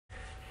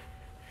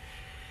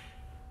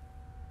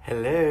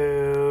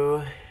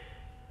Hello.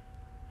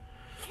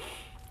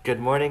 Good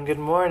morning, good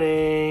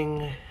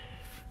morning.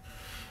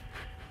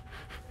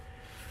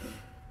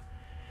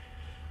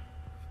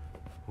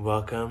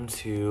 Welcome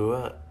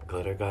to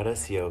Glitter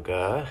Goddess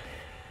Yoga.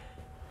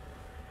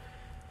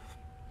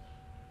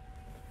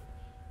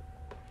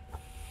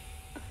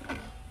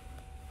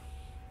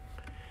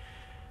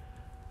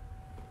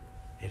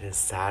 It is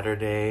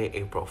Saturday,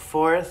 April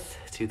 4th,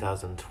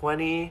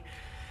 2020.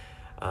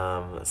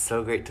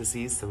 So great to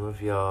see some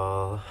of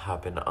y'all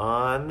hopping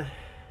on.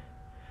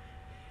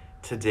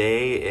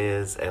 Today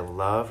is a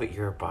Love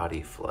Your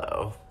Body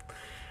flow.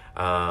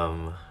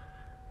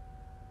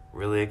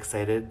 Really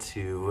excited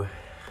to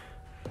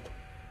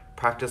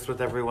practice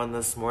with everyone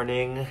this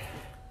morning.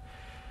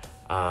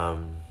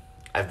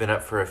 I've been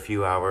up for a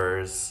few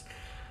hours.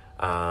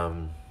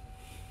 I'm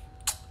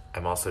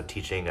also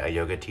teaching a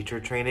yoga teacher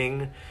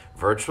training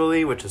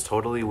virtually, which is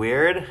totally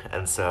weird.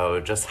 And so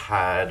just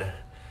had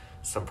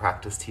some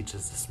practice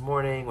teaches this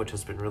morning, which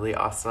has been really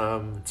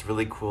awesome. It's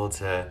really cool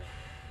to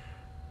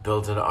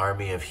build an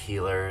army of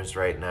healers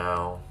right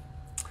now.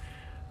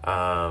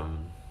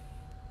 And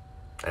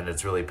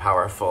it's really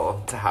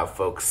powerful to have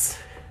folks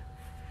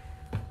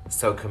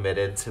so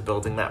committed to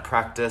building that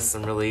practice.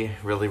 I'm really,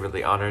 really,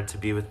 really honored to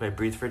be with my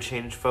Breathe for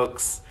Change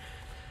folks.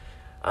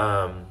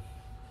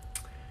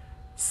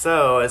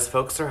 So as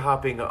folks are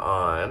hopping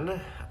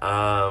on,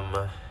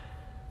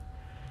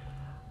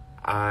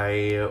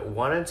 I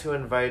wanted to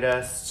invite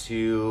us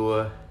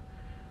to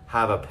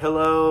have a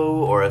pillow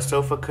or a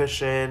sofa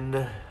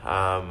cushion,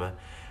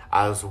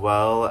 as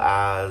well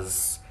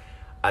as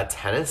a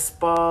tennis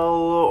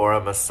ball or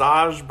a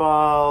massage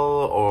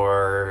ball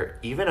or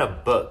even a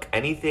book,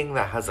 anything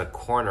that has a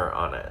corner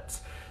on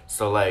it.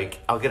 So like,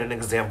 I'll get an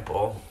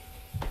example.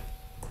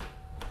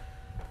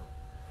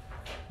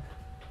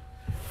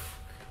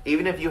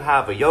 Even if you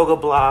have a yoga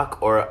block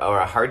or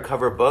a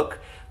hardcover book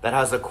that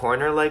has a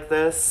corner like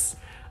this,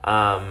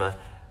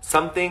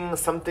 something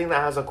that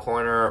has a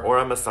corner, or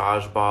a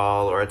massage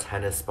ball or a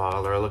tennis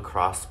ball or a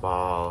lacrosse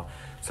ball,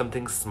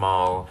 something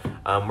small,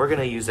 we're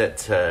gonna use it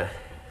to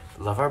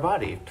love our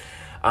body.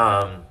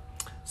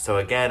 So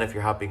again, if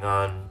you're hopping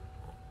on,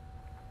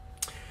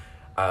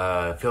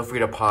 feel free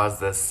to pause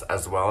this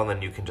as well, and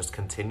then you can just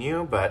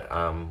continue. But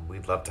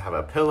we'd love to have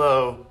a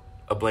pillow,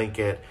 a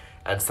blanket,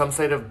 and some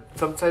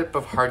type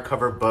of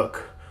hardcover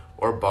book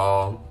or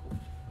ball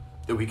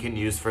that we can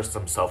use for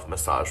some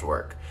self-massage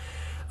work.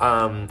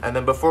 And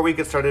then before we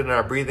get started in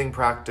our breathing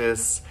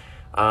practice,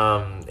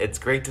 it's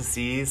great to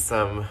see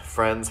some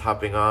friends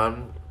hopping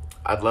on.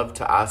 I'd love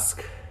to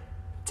ask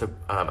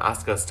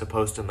us to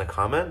post in the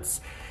comments,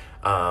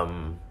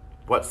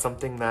 what's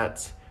something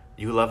that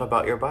you love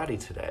about your body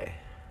today?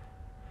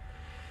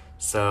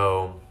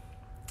 So,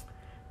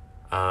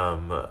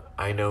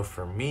 I know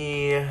for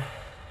me,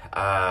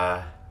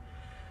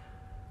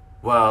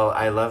 well,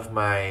 I love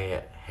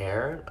my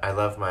hair, I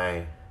love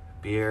my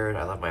beard,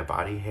 I love my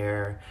body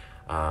hair.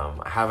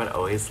 I haven't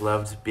always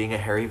loved being a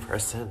hairy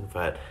person,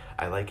 but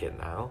I like it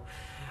now.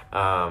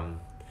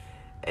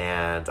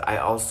 And I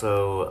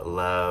also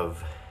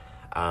love,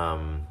 I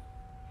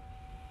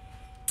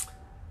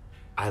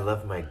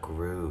love my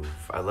groove.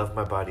 I love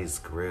my body's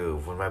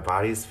groove. When my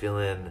body's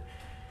feeling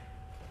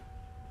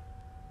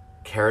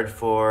cared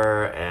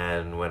for,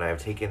 and when I've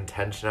taken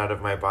tension out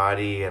of my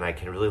body and I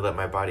can really let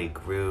my body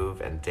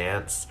groove and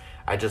dance,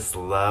 I just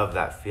love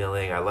that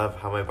feeling. I love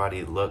how my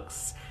body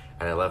looks,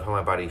 and I love how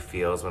my body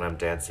feels when I'm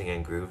dancing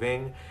and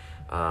grooving,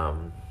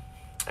 and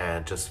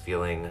just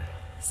feeling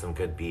some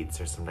good beats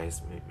or some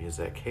nice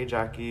music. Hey,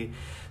 Jackie.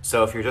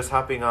 So if you're just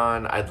hopping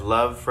on, I'd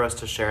love for us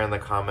to share in the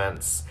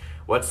comments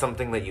what's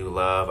something that you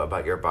love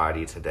about your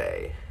body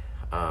today.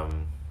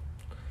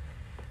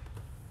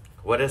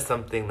 What is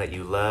something that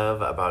you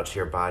love about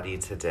your body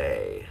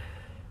today?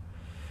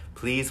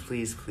 Please,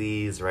 please,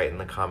 please write in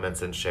the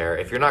comments and share.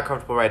 If you're not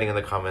comfortable writing in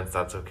the comments,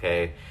 that's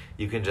okay.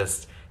 You can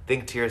just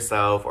think to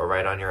yourself or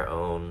write on your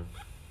own.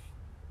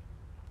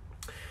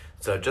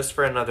 So just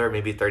for another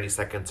maybe 30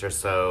 seconds or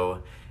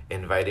so,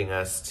 inviting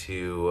us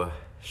to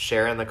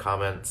share in the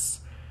comments,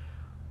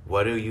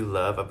 what do you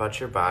love about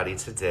your body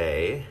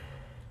today?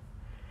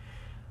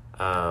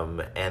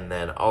 And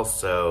then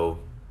also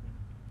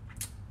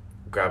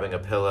grabbing a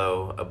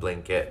pillow, a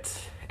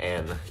blanket,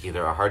 and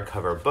either a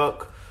hardcover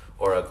book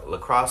or a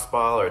lacrosse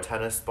ball or a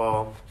tennis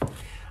ball.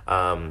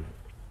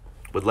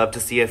 Would love to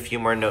see a few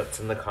more notes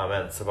in the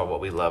comments about what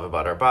we love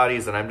about our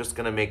bodies. And I'm just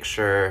going to make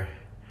sure,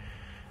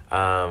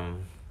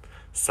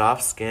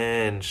 soft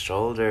skin,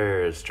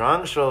 shoulders,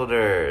 strong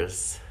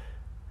shoulders.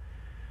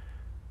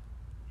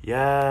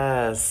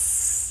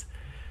 Yes.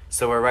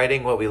 So we're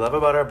writing what we love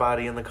about our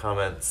body in the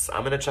comments.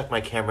 I'm going to check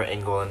my camera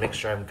angle and make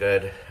sure I'm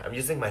good. I'm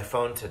using my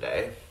phone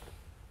today.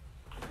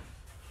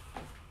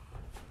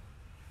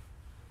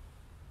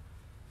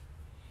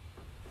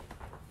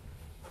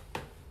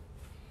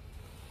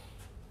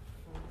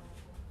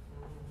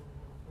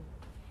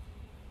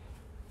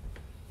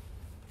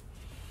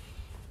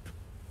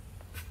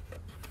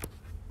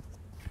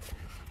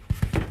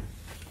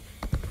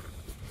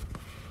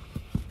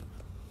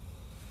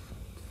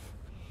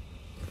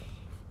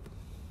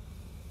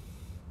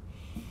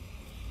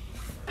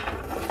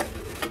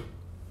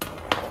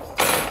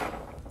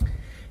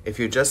 If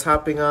you're just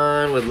hopping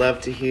on, would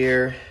love to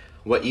hear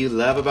what you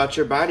love about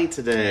your body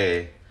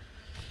today.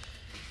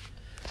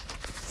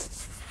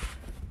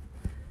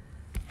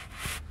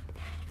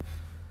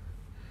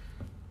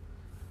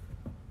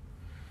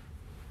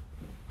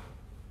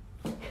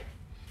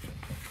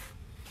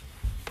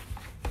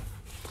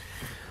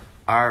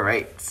 All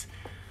right.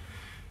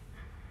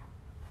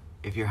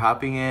 If you're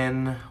hopping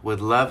in,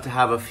 would love to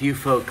have a few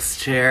folks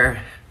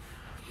share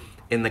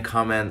in the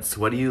comments,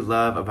 what do you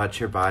love about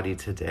your body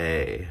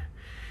today?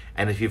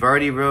 And if you've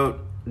already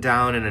wrote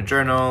down in a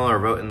journal or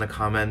wrote in the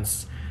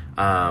comments,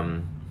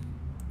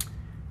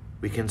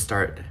 we can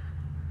start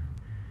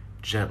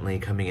gently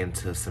coming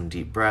into some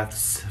deep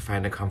breaths.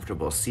 Find a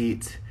comfortable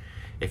seat.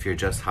 If you're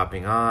just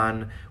hopping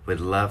on, would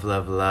love,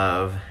 love,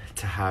 love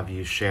to have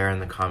you share in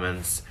the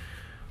comments,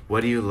 what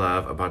do you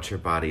love about your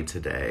body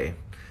today?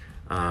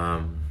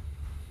 My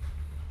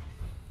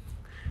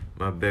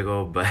big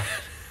old butt.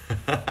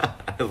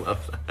 I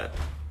love that.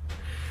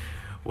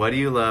 What do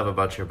you love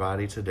about your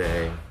body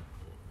today?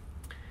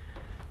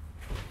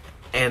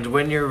 And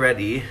when you're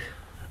ready,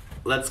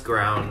 let's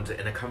ground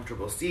in a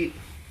comfortable seat.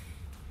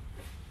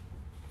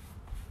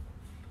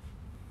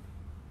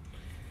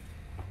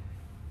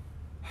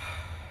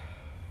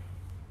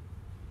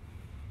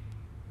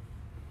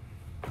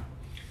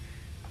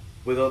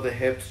 Wiggle the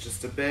hips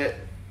just a bit.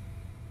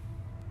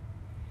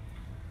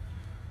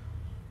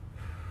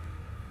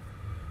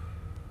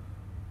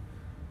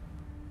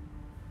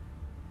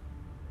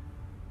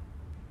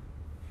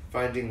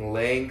 Finding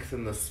length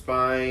in the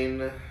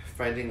spine,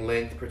 finding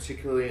length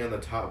particularly on the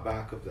top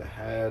back of the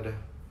head.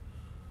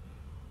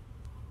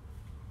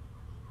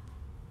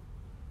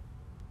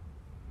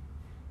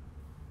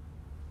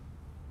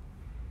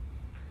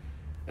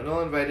 And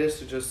I'll invite us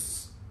to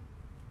just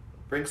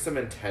bring some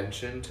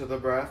intention to the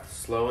breath,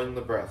 slowing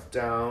the breath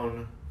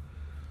down.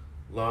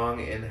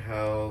 Long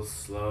inhales,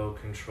 slow,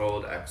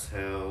 controlled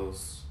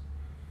exhales.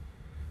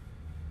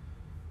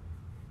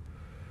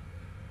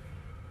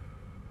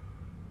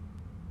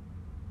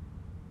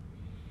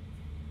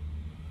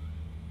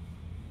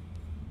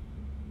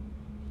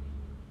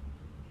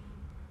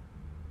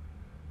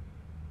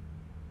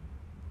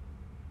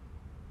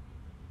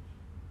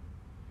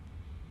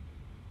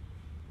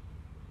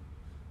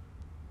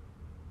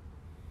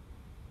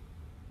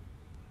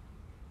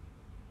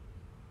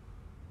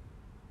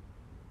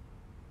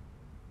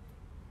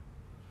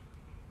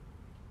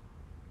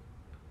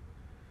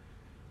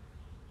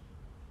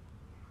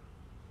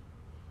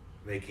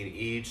 Making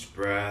each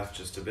breath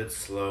just a bit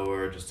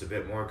slower, just a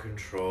bit more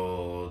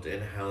controlled.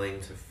 Inhaling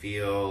to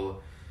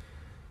feel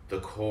the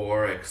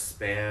core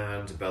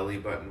expand, belly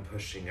button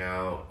pushing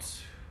out.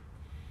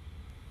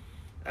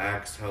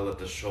 Exhale, let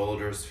the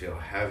shoulders feel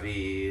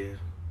heavy.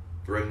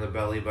 Bring the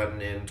belly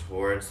button in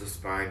towards the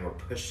spine. We're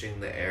pushing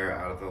the air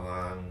out of the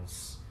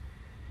lungs.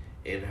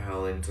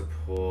 Inhaling to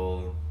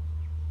pull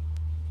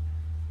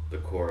the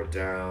core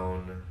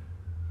down.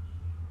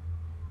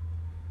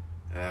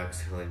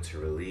 Exhaling to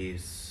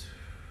release.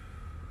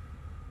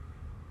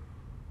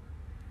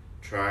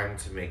 Trying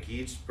to make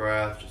each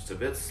breath just a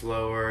bit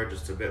slower,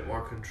 just a bit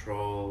more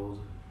controlled,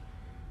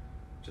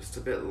 just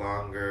a bit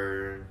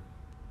longer.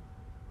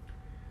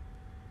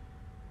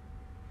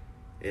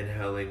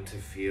 Inhaling to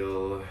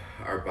feel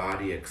our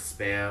body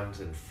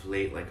expand,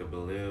 inflate like a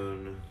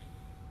balloon.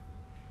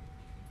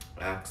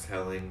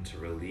 Exhaling to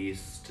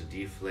release, to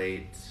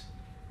deflate,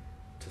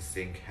 to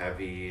sink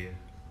heavy.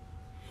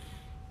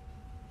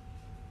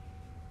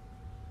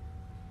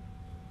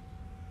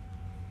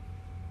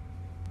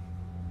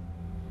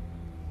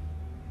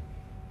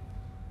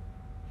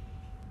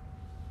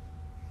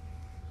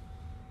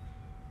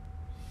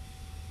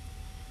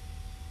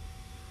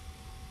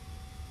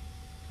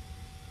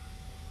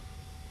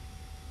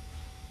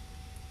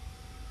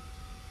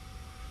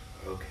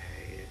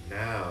 Okay,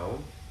 now,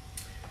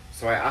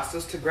 so I asked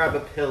us to grab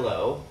a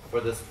pillow for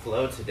this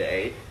flow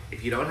today.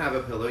 If you don't have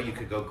a pillow, you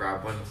could go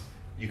grab one.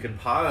 You can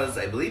pause,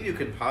 I believe you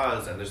can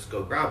pause and just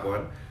go grab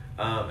one.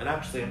 And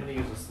actually, I'm gonna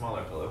use a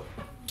smaller pillow.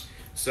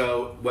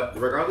 So,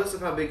 regardless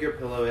of how big your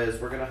pillow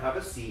is, we're gonna have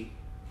a seat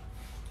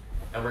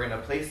and we're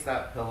gonna place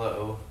that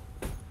pillow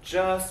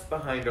just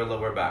behind our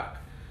lower back.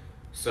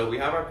 So we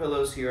have our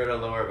pillows here at our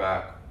lower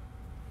back.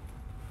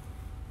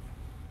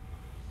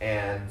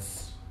 And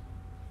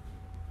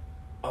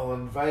I'll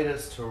invite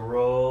us to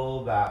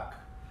roll back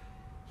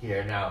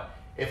here. Now,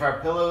 if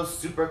our pillow's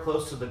super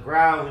close to the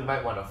ground, we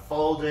might want to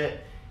fold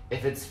it.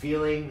 If it's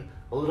feeling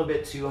a little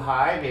bit too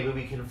high, maybe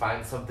we can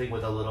find something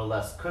with a little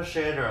less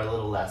cushion or a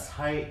little less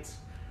height.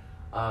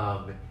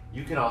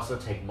 You can also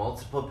take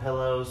multiple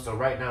pillows. So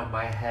right now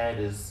my back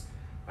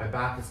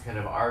is kind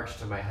of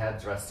arched and my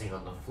head's resting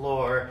on the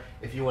floor.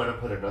 If you want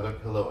to put another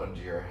pillow under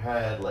your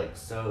head like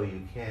so,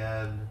 you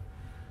can.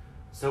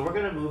 So we're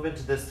going to move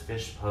into this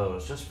fish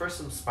pose just for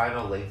some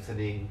spinal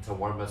lengthening to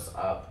warm us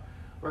up.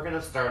 We're going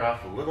to start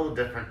off a little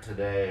different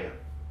today.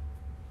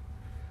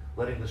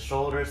 Letting the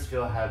shoulders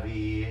feel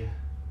heavy.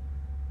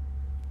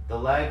 The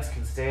legs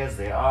can stay as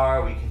they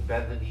are. We can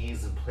bend the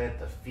knees and plant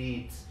the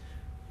feet.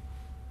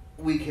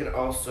 We can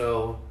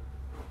also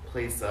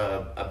place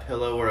a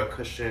pillow or a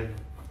cushion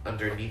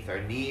underneath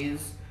our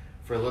knees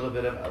for a little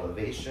bit of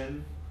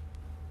elevation.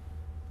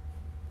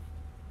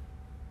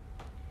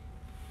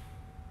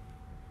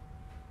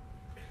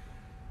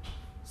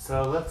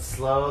 So let's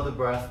slow the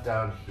breath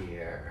down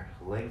here,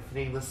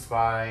 lengthening the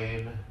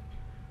spine,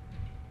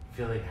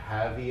 feeling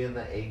heavy in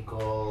the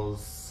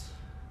ankles,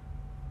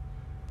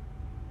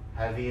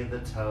 heavy in the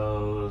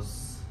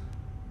toes,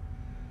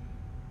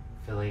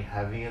 feeling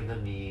heavy in the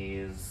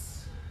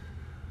knees.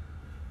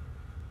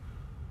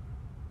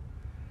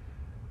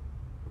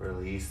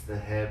 Release the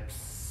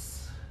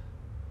hips.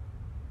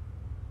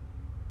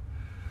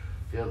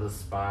 Feel the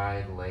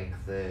spine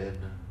lengthen.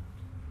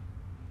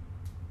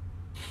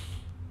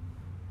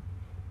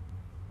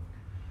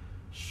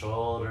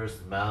 Shoulders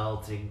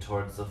melting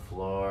towards the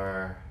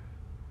floor.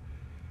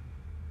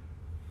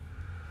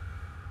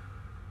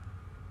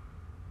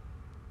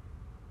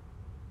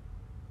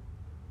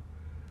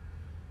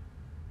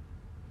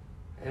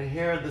 And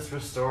here in this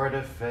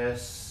restorative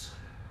fist,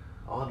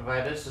 I'll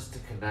invite us just to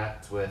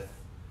connect with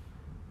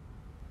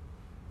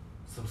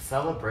some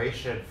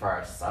celebration for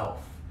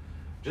ourselves.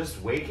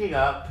 Just waking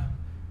up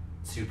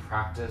to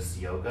practice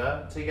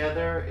yoga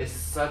together is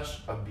such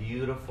a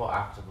beautiful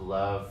act of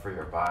love for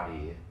your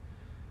body.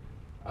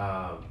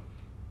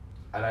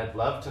 And I'd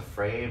love to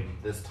frame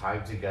this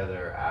time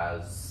together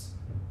as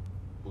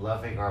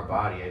loving our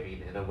body. I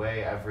mean, in a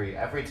way,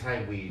 every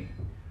time we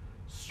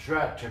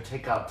stretch or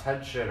take out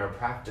tension or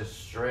practice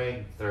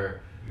strength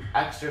or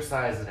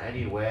exercise in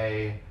any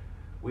way,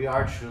 we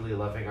are truly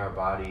loving our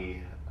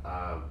body,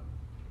 our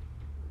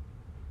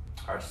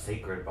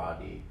sacred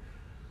body.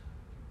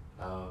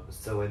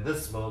 So in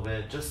this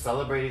moment, just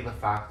celebrating the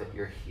fact that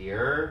you're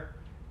here,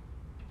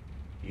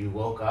 you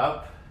woke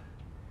up,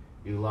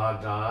 you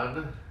logged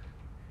on.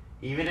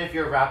 Even if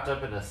you're wrapped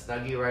up in a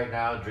snuggie right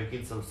now,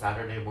 drinking some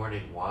Saturday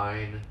morning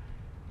wine,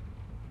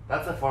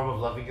 that's a form of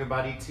loving your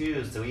body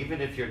too. So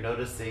even if you're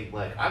noticing,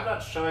 like, I'm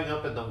not showing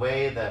up in the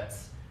way that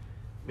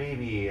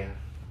maybe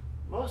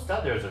most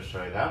others are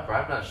showing up, or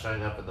I'm not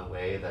showing up in the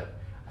way that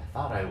I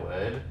thought I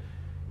would,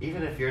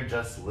 even if you're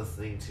just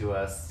listening to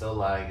us still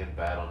lying in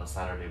bed on a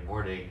Saturday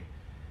morning,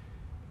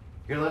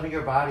 you're loving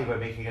your body by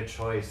making a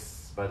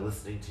choice, by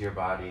listening to your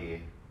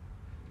body.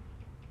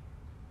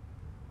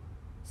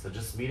 So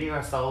just meeting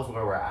ourselves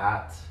where we're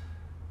at,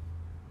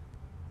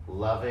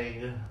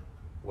 loving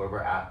where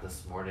we're at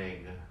this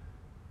morning,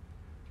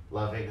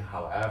 loving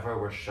however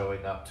we're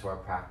showing up to our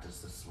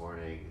practice this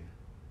morning,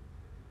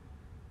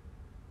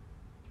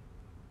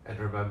 and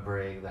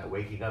remembering that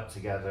waking up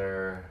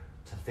together,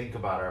 to think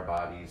about our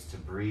bodies, to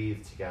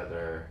breathe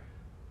together,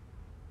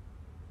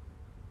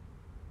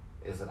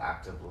 is an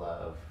act of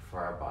love for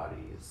our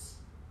bodies.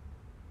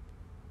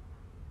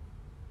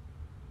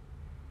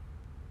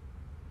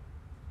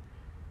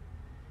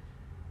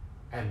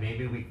 And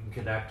maybe we can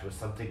connect with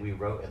something we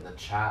wrote in the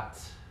chat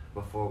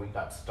before we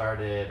got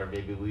started, or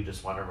maybe we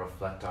just want to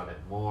reflect on it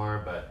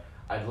more, but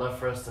I'd love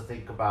for us to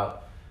think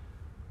about,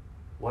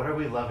 what are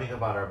we loving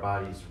about our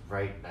bodies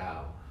right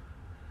now?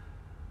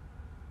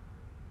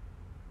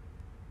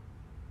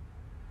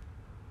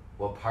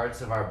 What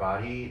parts of our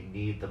body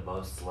need the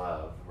most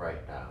love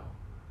right now?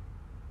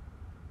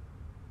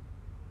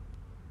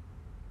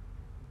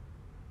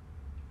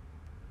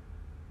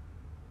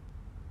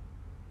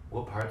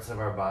 What parts of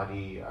our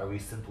body are we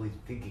simply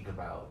thinking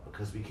about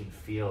because we can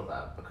feel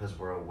them, because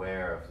we're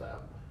aware of them?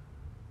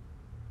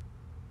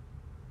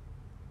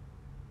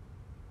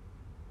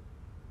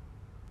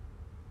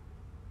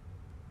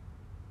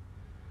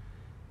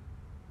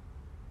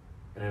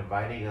 And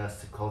inviting us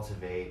to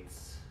cultivate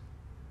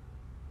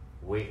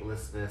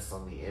weightlessness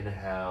on the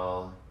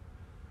inhale,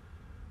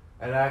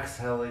 and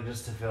exhaling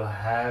just to feel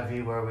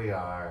heavy where we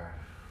are.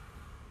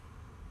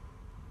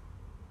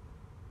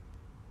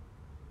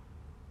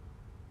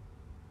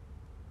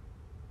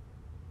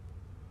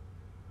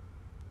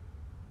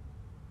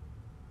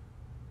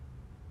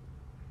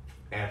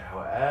 And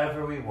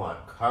however we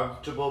want,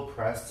 comfortably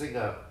pressing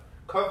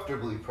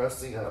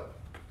up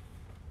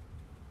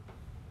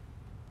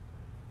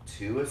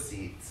to a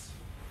seat.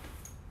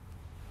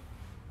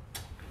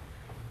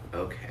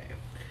 Okay.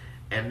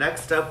 And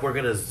next up, we're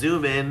gonna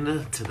zoom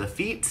in to the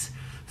feet.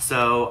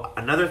 So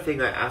another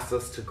thing I asked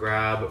us to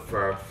grab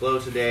for our flow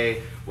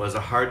today was a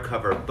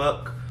hardcover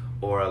book,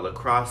 or a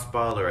lacrosse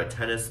ball, or a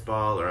tennis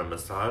ball, or a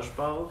massage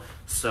ball.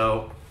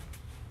 So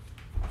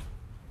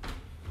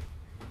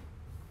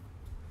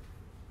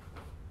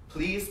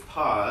please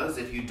pause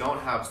if you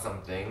don't have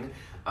something.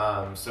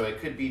 So it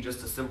could be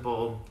just a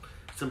simple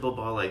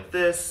ball like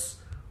this,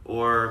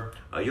 or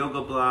a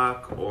yoga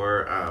block,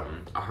 or a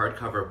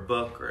hardcover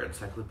book, or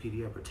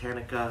Encyclopedia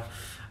Britannica.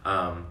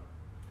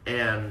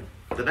 And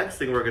the next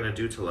thing we're gonna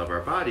do to love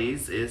our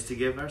bodies is to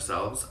give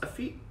ourselves a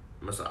feet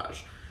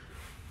massage.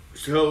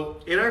 So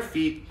in our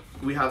feet,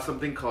 we have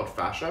something called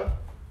fascia.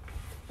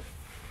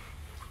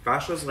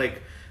 Fascia is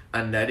like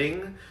a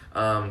netting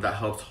that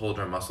helps hold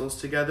our muscles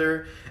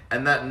together.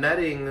 And that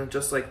netting,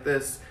 just like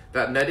this,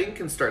 that netting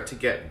can start to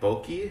get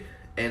bulky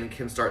and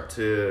can start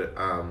to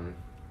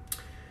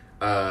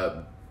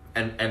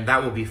and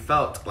that will be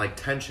felt like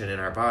tension in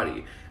our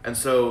body. And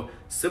so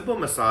simple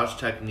massage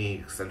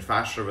techniques and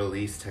fascia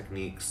release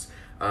techniques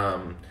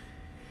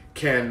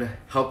can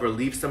help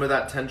relieve some of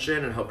that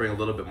tension and help bring a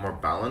little bit more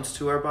balance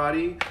to our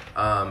body.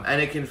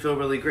 And it can feel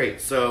really great.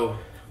 So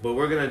what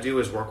we're gonna do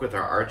is work with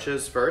our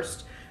arches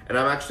first. And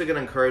I'm actually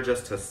gonna encourage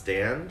us to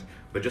stand,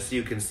 but just so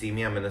you can see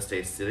me, I'm gonna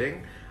stay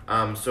sitting.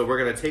 So we're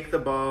gonna take the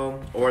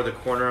ball or the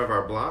corner of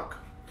our block,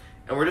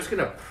 and we're just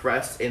gonna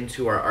press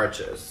into our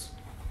arches,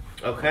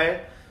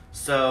 okay?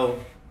 So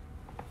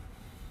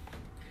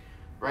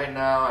right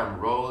now I'm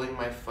rolling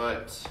my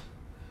foot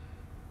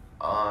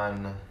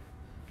on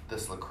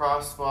this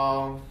lacrosse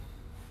ball.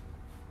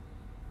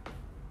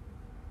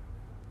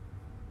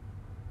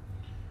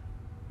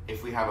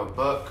 If we have a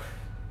book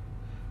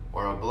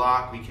or a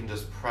block, we can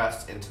just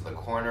press into the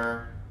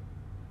corner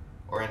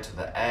or into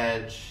the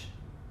edge.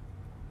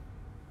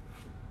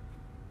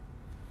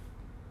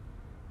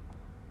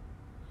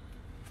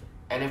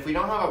 And if we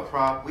don't have a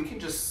prop, we can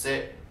just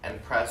sit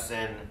and press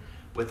in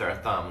with our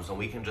thumbs, and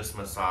we can just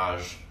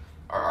massage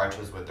our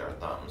arches with our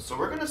thumbs. So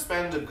we're gonna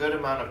spend a good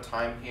amount of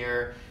time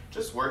here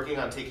just working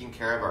on taking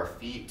care of our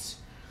feet.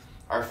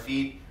 Our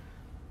feet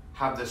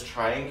have this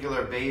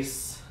triangular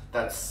base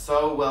that's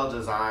so well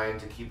designed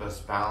to keep us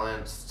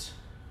balanced.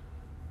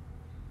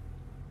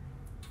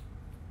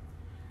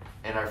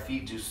 And our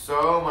feet do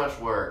so much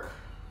work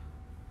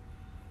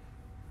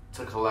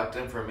to collect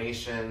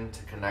information,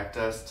 to connect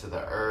us to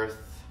the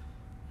earth,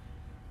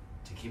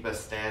 to keep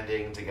us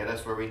standing, to get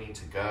us where we need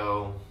to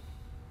go.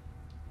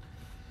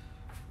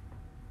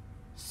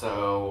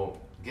 So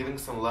giving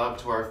some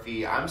love to our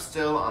feet. I'm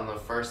still on the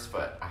first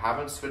foot. I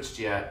haven't switched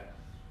yet.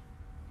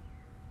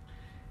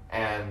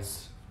 And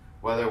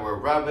whether we're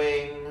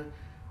rubbing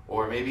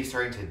or maybe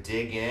starting to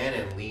dig in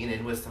and lean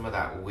in with some of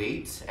that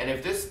weight, and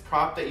if this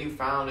prop that you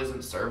found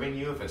isn't serving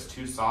you, if it's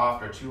too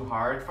soft or too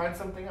hard, find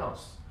something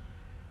else.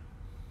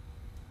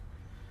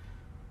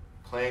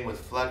 Playing with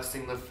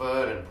flexing the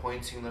foot and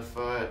pointing the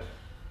foot.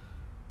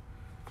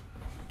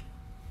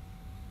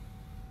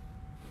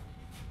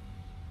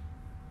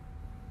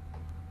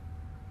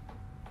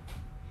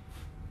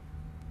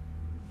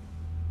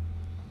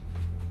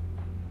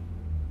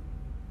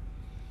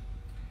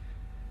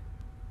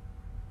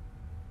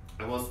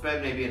 And we'll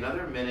spend maybe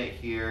another minute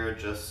here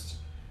just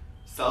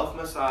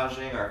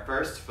self-massaging our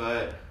first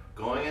foot,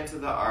 going into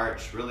the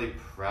arch, really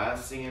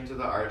pressing into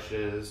the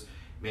arches.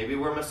 Maybe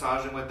we're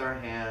massaging with our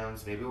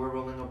hands, maybe we're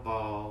rolling a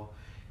ball,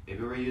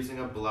 maybe we're using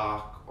a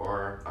block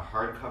or a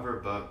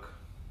hardcover book.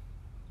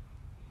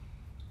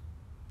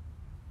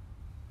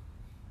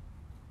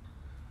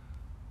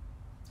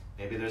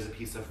 Maybe there's a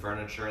piece of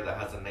furniture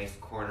that has a nice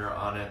corner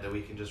on it that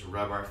we can just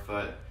rub our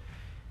foot.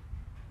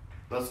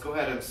 Let's go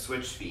ahead and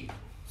switch feet.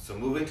 So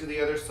moving to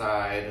the other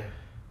side,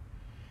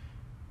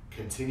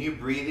 continue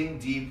breathing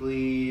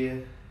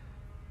deeply,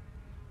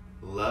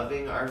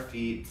 loving our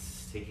feet,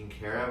 taking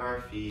care of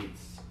our feet.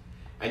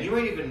 And you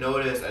might even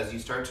notice as you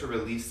start to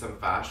release some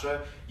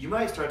fascia, you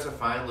might start to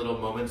find little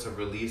moments of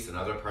release in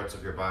other parts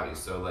of your body.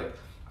 So like,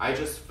 I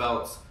just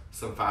felt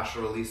some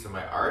fascia release in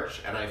my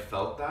arch, and I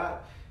felt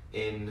that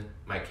in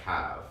my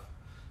calf.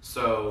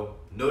 So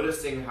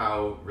noticing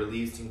how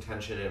releasing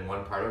tension in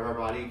one part of our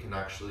body can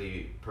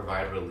actually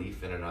provide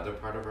relief in another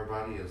part of our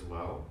body as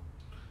well.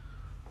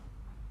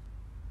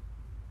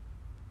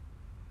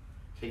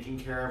 Taking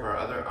care of our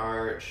other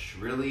arch,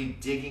 really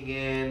digging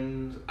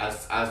in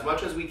as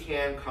much as we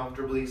can,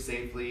 comfortably,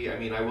 safely. I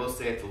mean, I will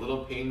say it's a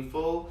little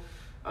painful,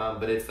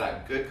 but it's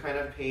that good kind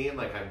of pain,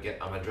 like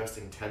I'm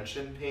addressing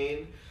tension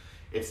pain.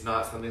 It's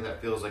not something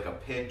that feels like a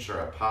pinch or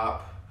a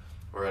pop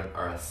or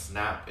a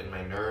snap in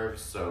my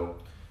nerves. So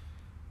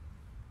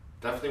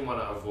definitely want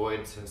to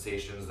avoid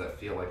sensations that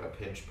feel like a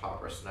pinch,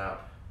 pop, or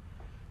snap.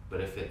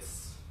 But if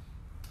it's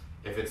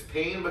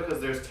pain because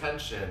there's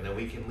tension, then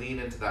we can lean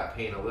into that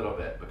pain a little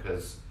bit,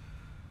 because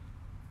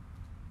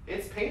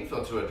it's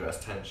painful to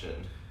address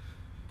tension,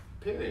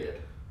 period.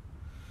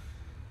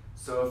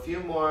 So a few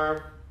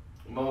more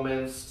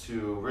moments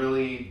to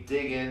really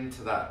dig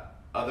into that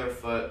other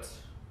foot.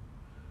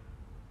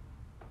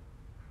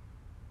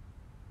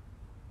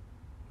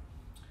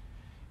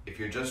 If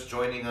you're just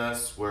joining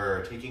us,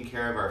 we're taking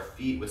care of our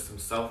feet with some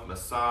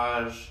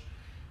self-massage,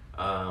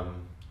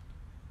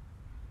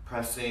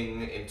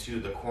 pressing into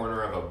the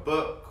corner of a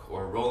book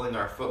or rolling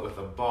our foot with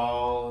a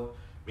ball,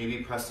 maybe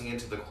pressing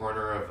into the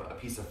corner of a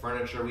piece of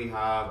furniture we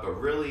have, but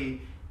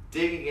really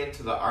digging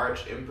into the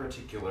arch in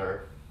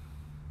particular.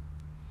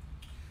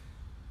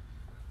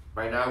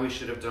 By now we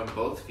should have done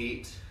both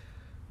feet.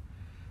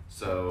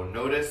 So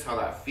notice how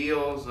that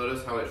feels,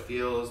 notice how it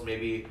feels,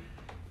 maybe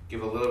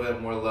give a little bit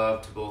more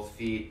love to both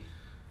feet.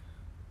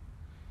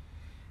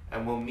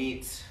 And we'll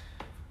meet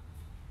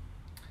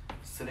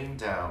sitting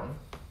down.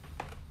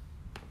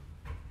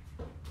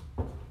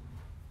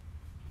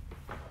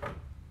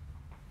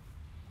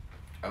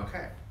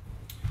 Okay.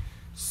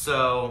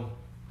 So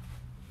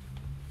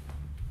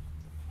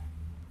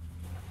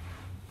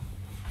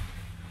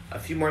a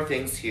few more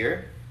things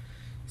here.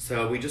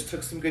 So we just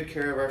took some good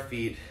care of our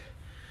feet.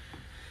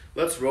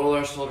 Let's roll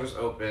our shoulders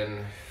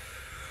open.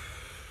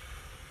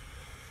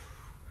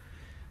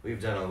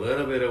 We've done a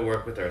little bit of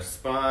work with our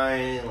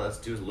spine. Let's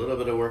do a little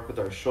bit of work with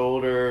our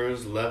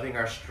shoulders, loving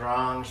our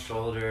strong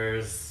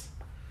shoulders.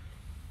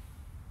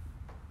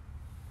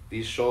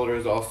 These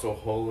shoulders also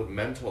hold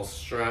mental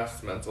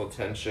stress, mental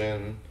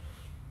tension.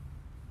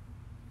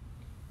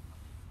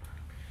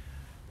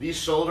 These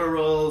shoulder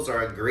rolls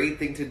are a great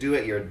thing to do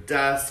at your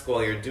desk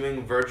while you're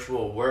doing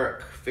virtual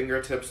work.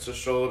 Fingertips to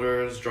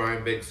shoulders,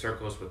 drawing big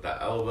circles with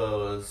the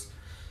elbows.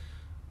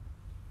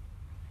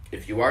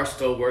 If you are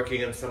still working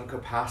in some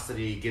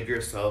capacity, give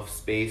yourself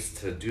space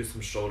to do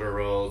some shoulder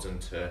rolls and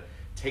to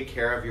take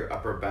care of your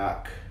upper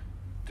back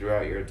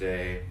throughout your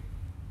day.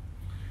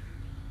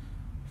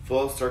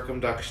 Full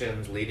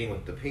circumductions leading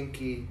with the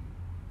pinky.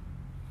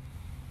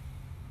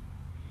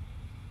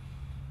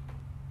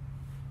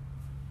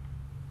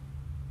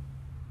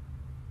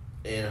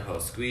 Inhale,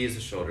 squeeze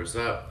the shoulders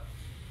up.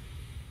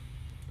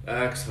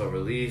 Exhale,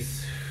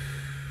 release.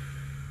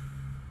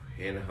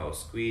 Inhale,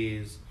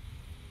 squeeze.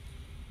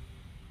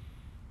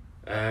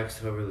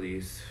 Exhale,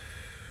 release.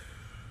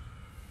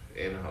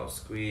 Inhale,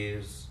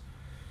 squeeze.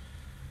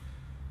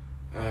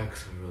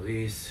 Exhale,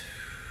 release.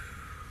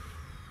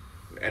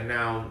 And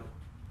now,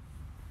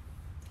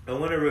 I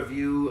want to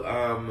review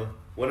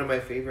one of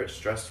my favorite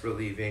stress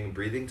relieving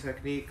breathing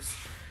techniques.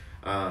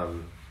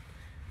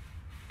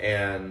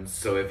 And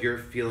so if you're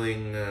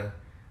feeling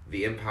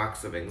the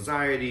impacts of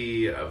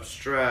anxiety, of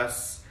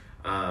stress,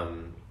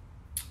 then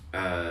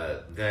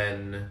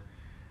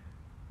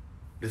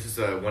this is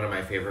one of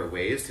my favorite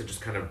ways to just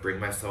kind of bring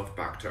myself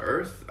back to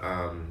earth.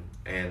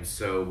 And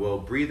so we'll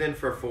breathe in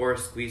for 4,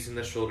 squeezing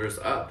the shoulders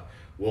up.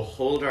 We'll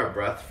hold our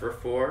breath for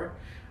 4,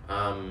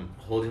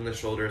 holding the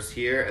shoulders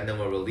here, and then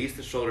we'll release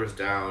the shoulders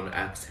down,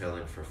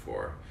 exhaling for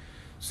 4.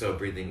 So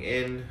breathing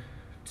in,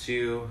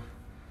 2,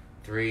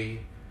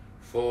 3,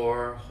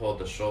 4, hold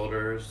the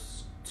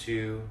shoulders,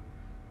 2,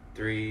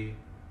 3,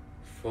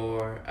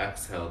 4,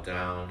 exhale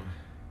down,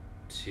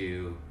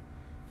 2,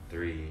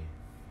 3,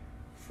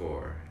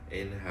 4.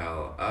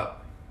 Inhale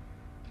up,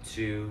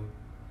 2,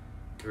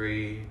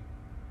 3,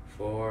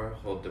 4.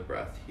 Hold the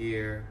breath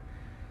here,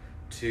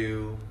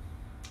 2,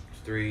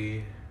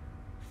 3,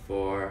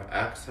 4.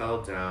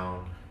 Exhale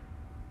down,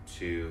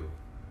 2,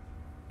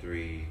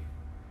 3,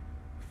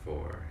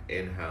 4.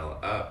 Inhale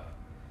up,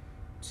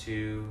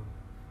 2,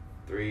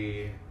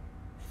 3,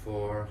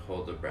 4.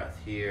 Hold the breath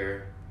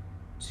here,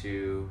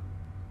 2,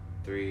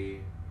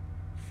 3,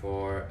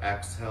 4.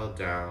 Exhale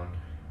down,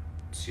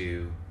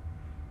 2,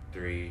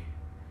 3,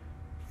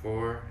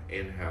 4.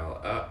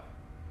 Inhale up,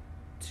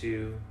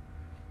 2,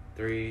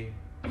 3,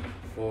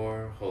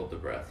 4. Hold the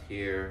breath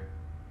here,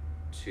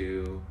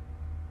 2,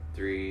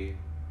 3,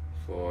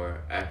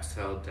 4.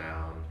 Exhale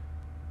down,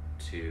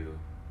 2,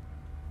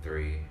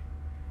 3,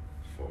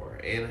 4.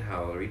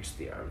 Inhale, reach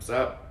the arms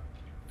up.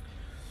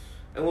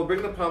 And we'll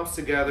bring the palms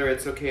together.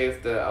 It's okay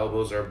if the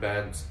elbows are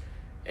bent.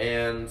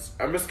 And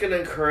I'm just going to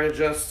encourage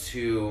us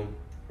to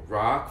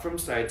rock from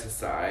side to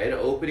side,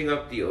 opening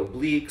up the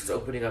obliques,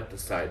 opening up the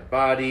side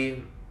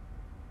body.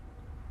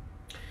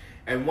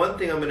 And one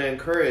thing I'm going to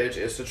encourage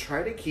is to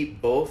try to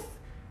keep both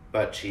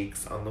butt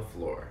cheeks on the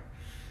floor.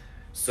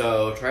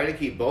 So try to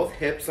keep both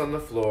hips on the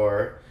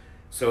floor.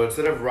 So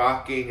instead of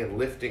rocking and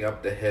lifting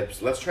up the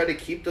hips, let's try to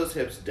keep those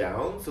hips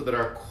down so that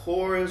our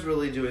core is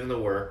really doing the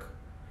work.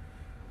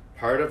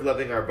 Part of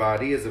loving our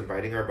body is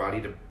inviting our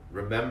body to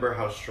remember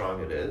how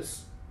strong it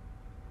is.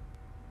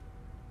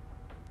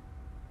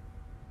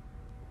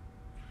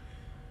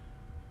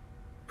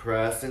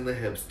 Pressing the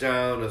hips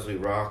down as we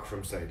rock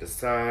from side to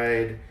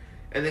side.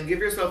 And then give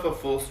yourself a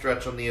full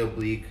stretch on the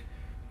oblique,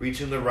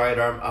 reaching the right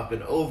arm up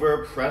and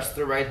over. Press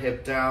the right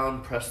hip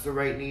down, press the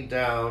right knee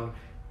down.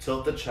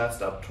 Tilt the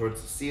chest up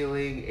towards the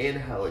ceiling.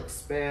 Inhale,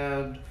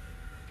 expand.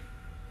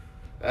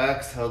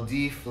 Exhale,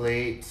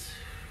 deflate.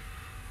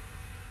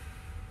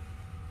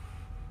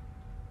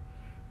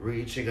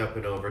 Reaching up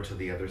and over to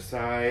the other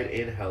side.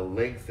 Inhale,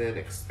 lengthen,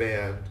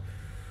 expand.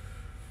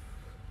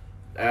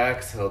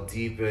 Exhale,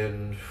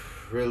 deepen,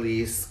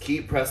 release.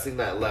 Keep pressing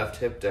that left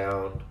hip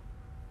down.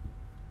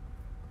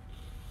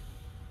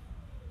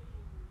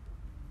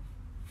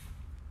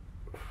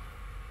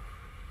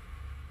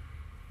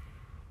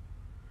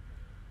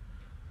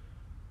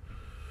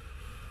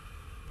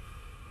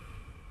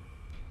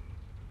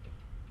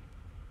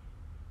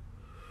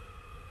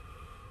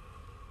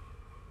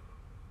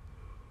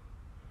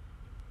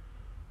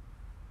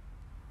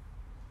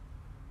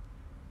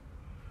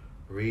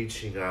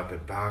 Reaching up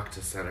and back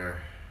to center.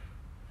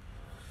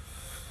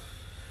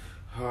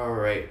 All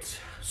right,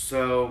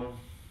 so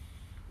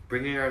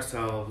bringing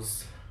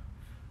ourselves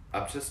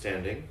up to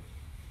standing.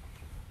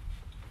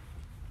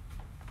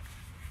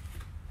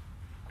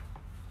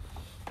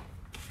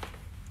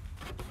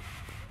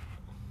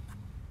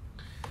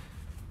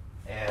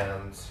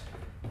 And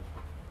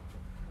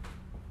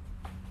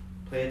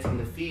planting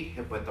the feet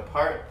hip width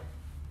apart.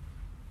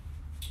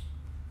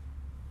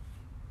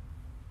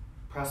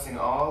 Pressing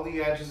all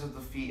the edges of the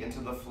feet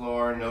into the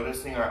floor,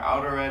 noticing our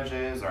outer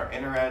edges, our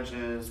inner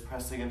edges,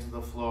 pressing into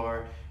the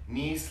floor,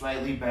 Knees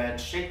slightly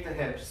bent, shake the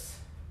hips.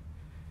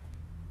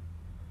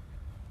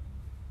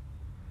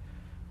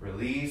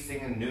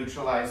 Releasing and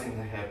neutralizing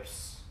the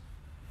hips.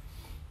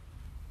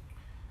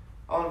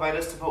 I'll invite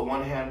us to put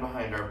one hand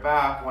behind our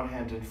back, one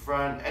hand in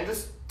front, and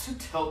just to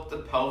tilt the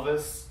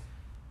pelvis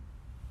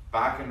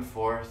back and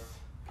forth.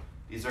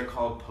 These are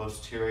called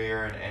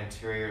posterior and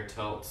anterior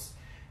tilts.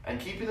 And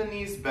keeping the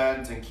knees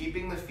bent and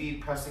keeping the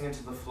feet pressing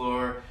into the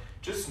floor,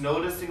 just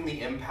noticing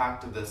the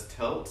impact of this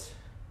tilt.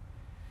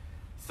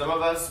 Some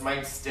of us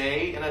might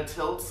stay in a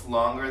tilt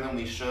longer than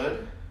we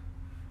should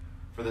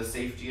for the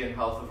safety and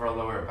health of our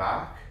lower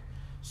back.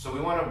 So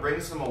we want to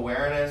bring some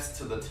awareness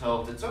to the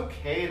tilt. It's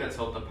okay to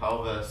tilt the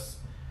pelvis,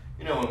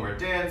 you know, when we're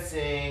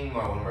dancing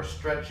or when we're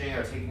stretching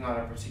or taking on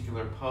a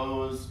particular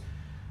pose.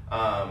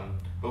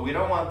 But we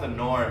don't want the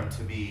norm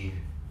to be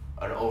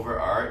an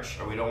overarch,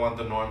 or we don't want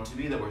the norm to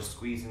be that we're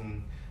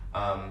squeezing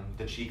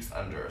the cheeks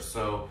under.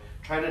 So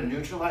try to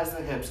neutralize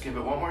the hips, give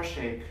it one more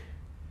shake.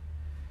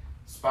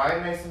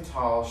 Spine nice and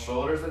tall,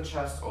 shoulders and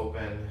chest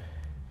open.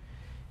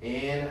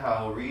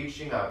 Inhale,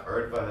 reaching up,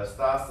 Urdhva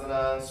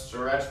Hastasana,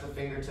 stretch the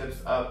fingertips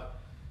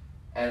up.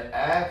 And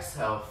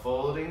exhale,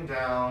 folding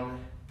down,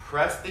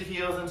 press the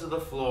heels into the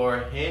floor,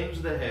 hinge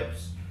the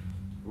hips,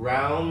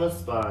 round the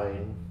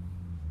spine.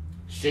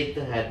 Shake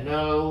the head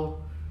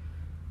no,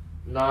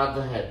 nod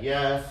the head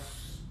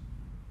yes.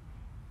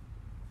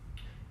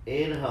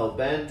 Inhale,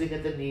 bending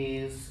at the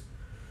knees.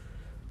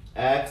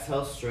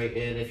 Exhale,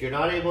 straighten. If you're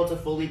not able to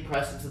fully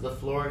press into the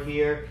floor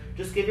here,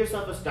 just give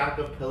yourself a stack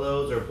of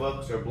pillows or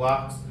books or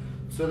blocks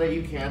so that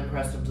you can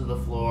press into the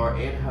floor.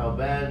 Inhale,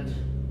 bend.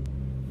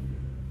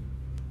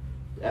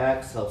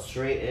 Exhale,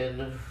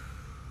 straighten.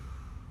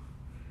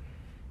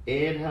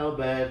 Inhale,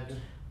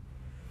 bend.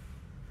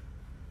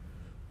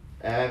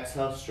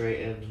 Exhale,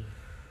 straighten.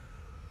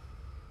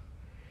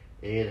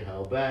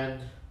 Inhale, bend.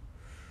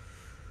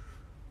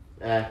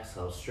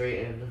 Exhale,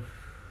 straighten.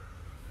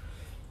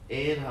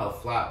 Inhale,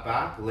 flat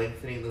back,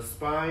 lengthening the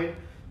spine,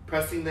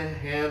 pressing the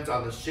hands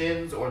on the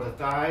shins or the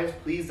thighs.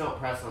 Please don't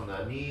press on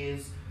the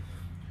knees.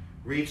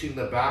 Reaching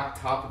the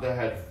back, top of the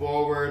head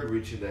forward,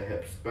 reaching the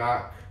hips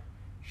back,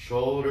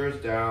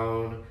 shoulders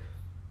down.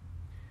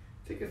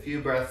 Take a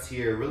few breaths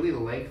here, really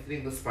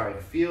lengthening the spine.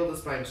 Feel the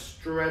spine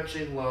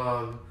stretching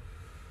long.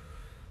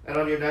 And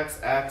on your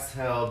next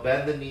exhale,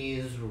 bend the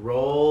knees,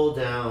 roll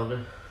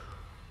down,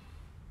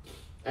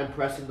 and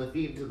pressing the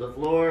feet into the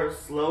floor,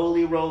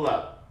 slowly roll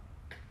up.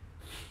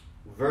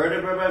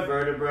 Vertebra by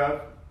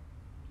vertebra,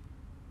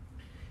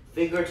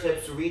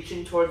 fingertips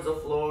reaching towards the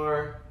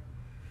floor.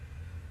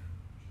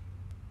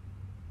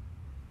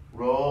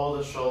 Roll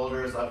the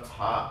shoulders up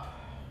top.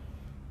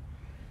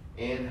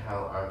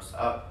 Inhale, arms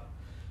up.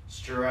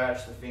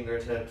 Stretch the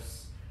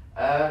fingertips.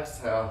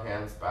 Exhale,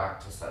 hands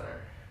back to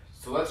center.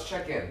 So let's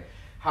check in.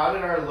 How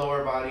did our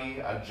lower body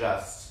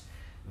adjust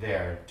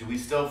there? Do we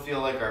still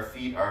feel like our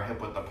feet are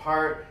hip width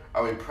apart?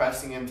 Are we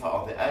pressing into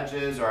all the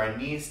edges? Are our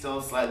knees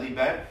still slightly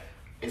bent?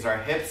 Is our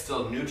hip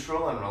still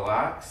neutral and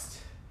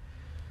relaxed?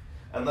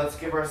 And let's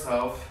give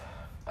ourselves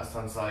a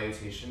sun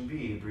salutation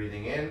B.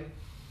 Breathing in.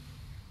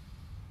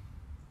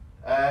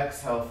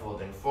 Exhale,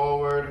 folding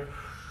forward.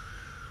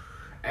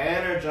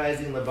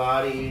 Energizing the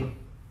body.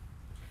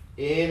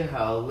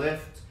 Inhale,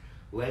 lift.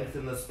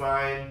 Lengthen the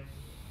spine.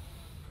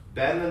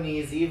 Bend the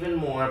knees even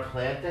more.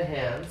 Plant the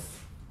hands.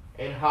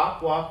 And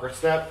hop, walk, or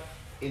step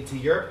into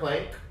your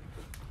plank.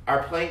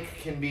 Our plank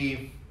can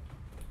be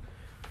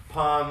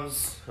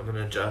palms. I'm going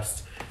to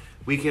adjust.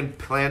 We can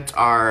plant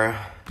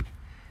our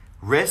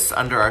wrists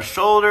under our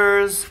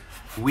shoulders.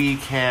 We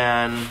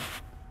can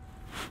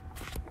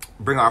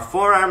bring our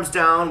forearms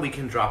down. We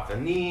can drop the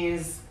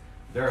knees.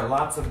 There are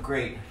lots of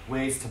great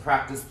ways to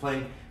practice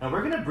plank. And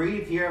we're going to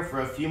breathe here for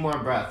a few more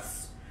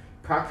breaths.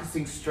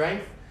 Practicing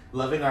strength,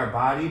 loving our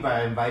body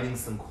by inviting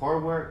some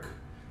core work,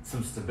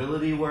 some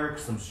stability work,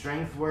 some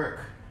strength work.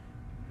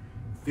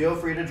 Feel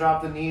free to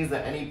drop the knees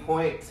at any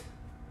point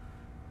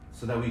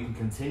so that we can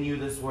continue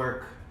this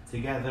work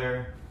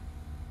together.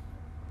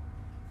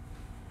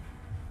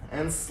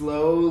 And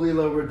slowly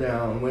lower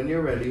down when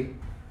you're ready.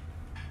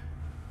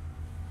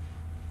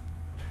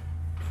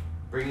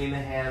 Bringing the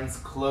hands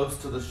close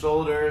to the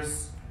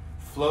shoulders,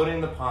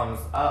 floating the palms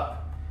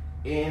up.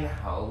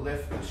 Inhale,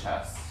 lift the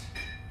chest.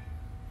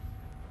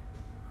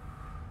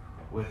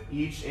 With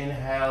each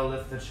inhale,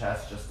 lift the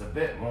chest just a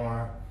bit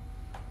more.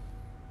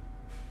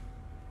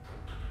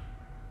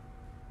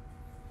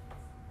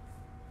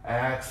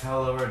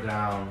 Exhale, lower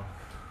down.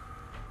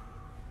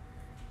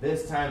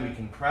 This time we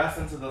can press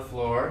into the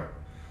floor.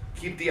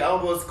 Keep the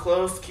elbows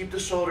close, keep the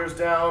shoulders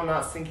down,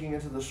 not sinking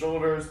into the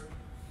shoulders.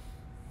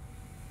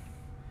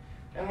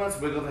 And let's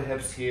wiggle the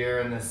hips here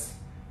in this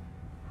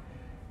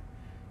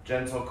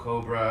gentle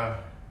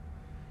cobra.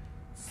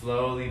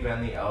 Slowly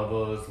bend the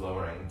elbows,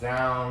 lowering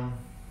down.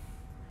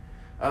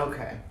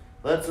 Okay,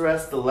 let's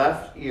rest the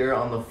left ear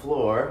on the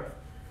floor,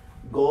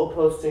 goal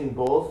posting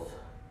both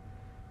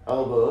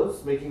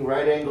elbows, making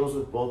right angles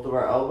with both of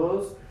our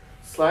elbows.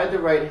 Slide the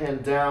right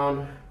hand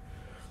down.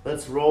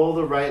 Let's roll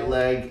the right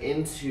leg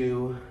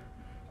into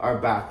our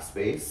back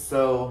space.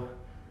 So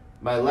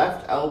My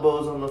left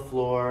elbow's on the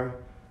floor.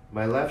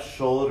 My left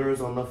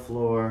shoulder's on the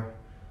floor.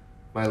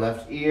 My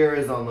left ear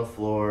is on the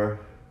floor.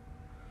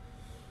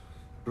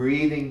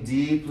 Breathing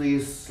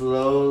deeply,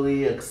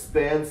 slowly,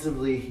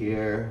 expansively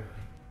here.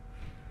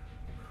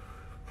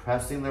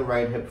 Pressing the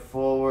right hip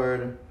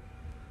forward.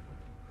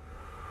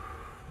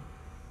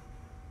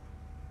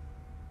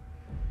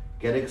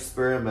 Get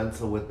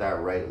experimental with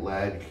that right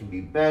leg. It can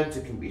be bent,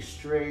 it can be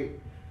straight.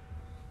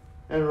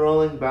 And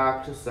rolling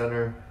back to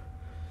center.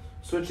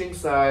 Switching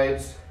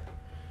sides.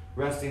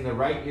 Resting the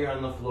right ear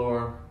on the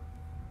floor.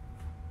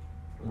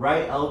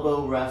 Right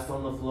elbow rests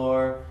on the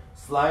floor.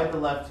 Slide the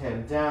left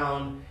hand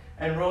down.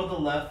 And roll the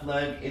left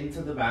leg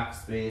into the back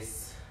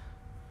space.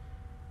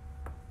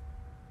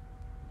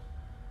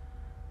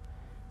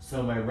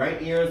 So my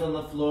right ear is on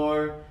the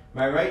floor.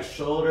 My right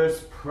shoulder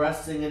is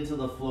pressing into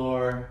the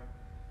floor.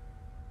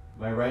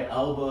 My right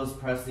elbow is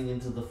pressing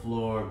into the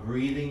floor.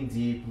 Breathing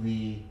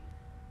deeply.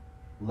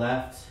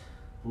 Left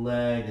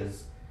leg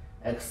is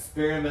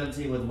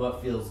experimenting with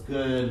what feels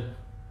good.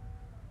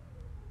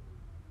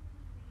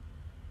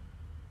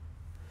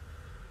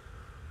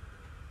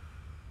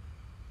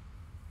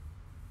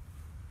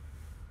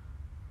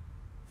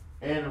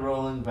 And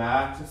rolling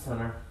back to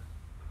center.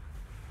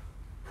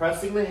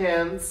 Pressing the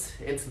hands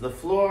into the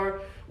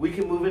floor. We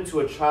can move into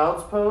a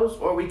child's pose,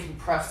 or we can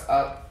press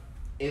up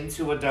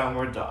into a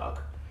downward dog.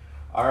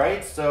 All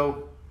right,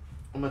 so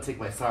I'm gonna take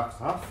my socks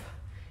off.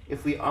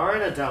 If we are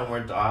in a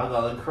downward dog,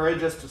 I'll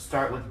encourage us to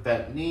start with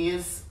bent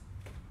knees.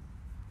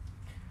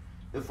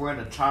 If we're in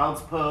a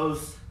child's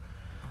pose,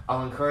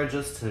 I'll encourage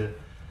us to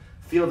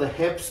feel the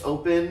hips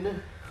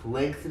open,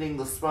 lengthening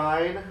the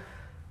spine.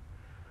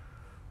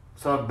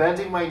 So I'm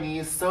bending my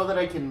knees so that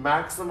I can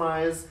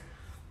maximize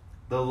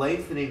the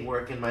lengthening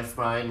work in my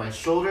spine. My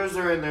shoulders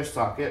are in their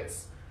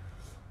sockets.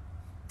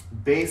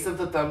 Base of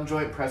the thumb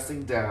joint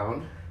pressing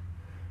down.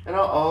 And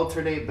I'll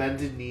alternate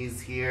bended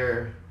knees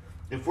here.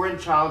 If we're in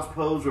child's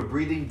pose, we're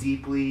breathing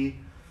deeply,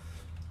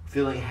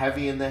 feeling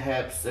heavy in the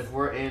hips. If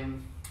we're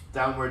in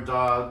downward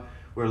dog,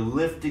 we're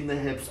lifting the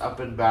hips up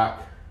and back.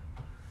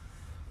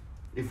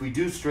 If we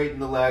do straighten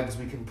the legs,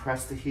 we can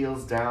press the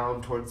heels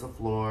down towards the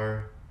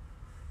floor.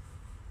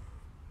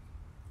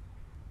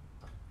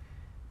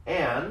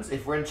 And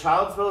if we're in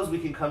child's pose, we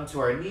can come to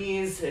our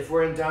knees. If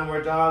we're in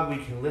downward dog,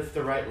 we can lift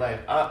the right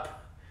leg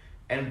up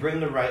and bring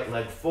the right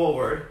leg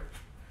forward,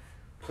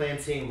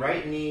 planting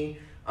right knee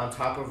on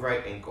top of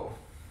right ankle.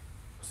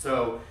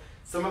 So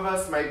some of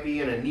us might be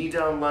in a knee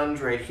down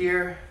lunge right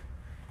here.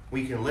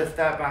 We can lift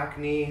that back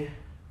knee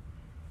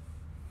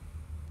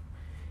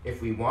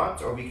if we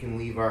want, or we can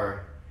leave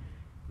our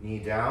knee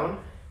down.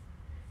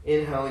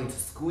 Inhaling to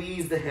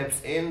squeeze the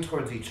hips in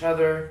towards each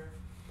other.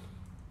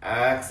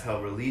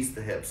 Exhale, release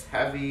the hips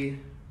heavy.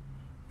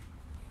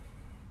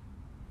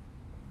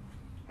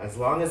 As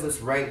long as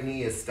this right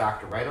knee is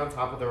stacked right on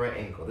top of the right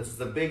ankle. This is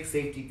a big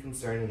safety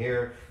concern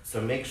here,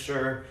 so make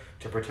sure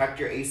to protect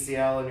your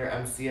ACL and your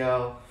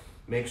MCL.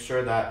 Make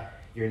sure that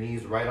your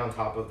knee's right on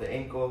top of the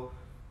ankle.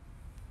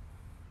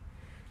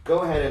 Go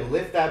ahead and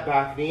lift that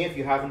back knee if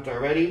you haven't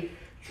already.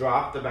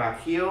 Drop the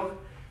back heel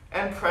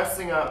and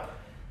pressing up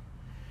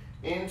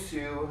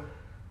into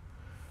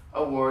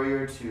a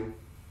warrior two.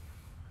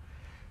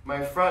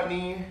 My front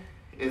knee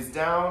is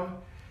down.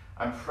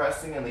 I'm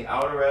pressing on the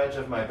outer edge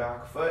of my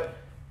back foot.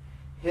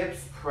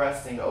 Hips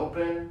pressing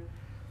open.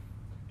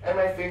 And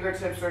my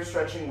fingertips are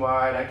stretching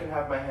wide. I can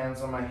have my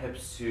hands on my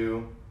hips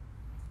too.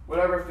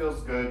 Whatever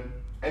feels good.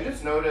 And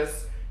just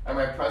notice, am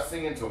I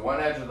pressing into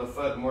one edge of the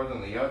foot more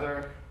than the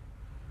other?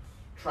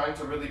 Trying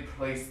to really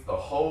place the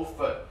whole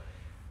foot,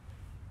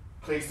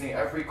 placing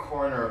every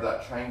corner of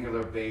that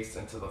triangular base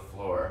into the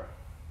floor.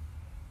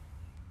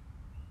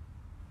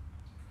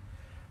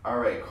 All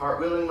right,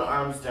 cartwheeling the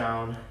arms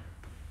down,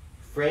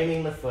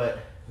 framing the foot,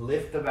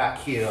 lift the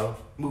back heel,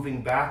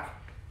 moving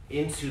back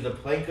into the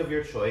plank of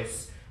your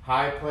choice.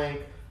 High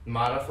plank,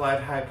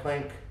 modified high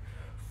plank,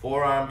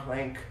 forearm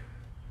plank.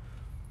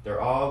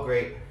 They're all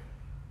great.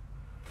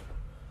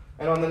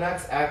 And on the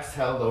next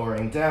exhale,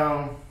 lowering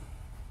down.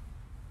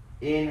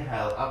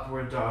 Inhale,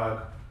 upward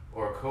dog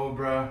or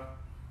cobra.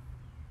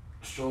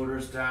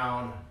 Shoulders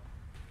down.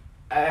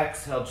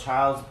 Exhale,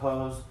 child's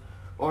pose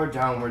or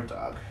downward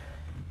dog.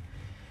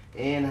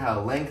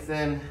 Inhale,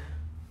 lengthen.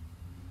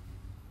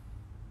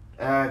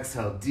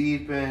 Exhale,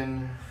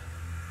 deepen.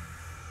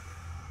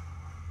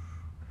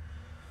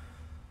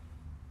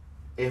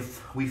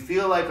 If we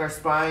feel like our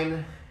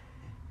spine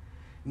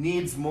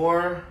needs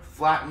more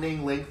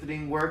flattening,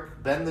 lengthening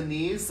work, bend the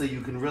knees so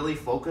you can really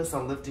focus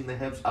on lifting the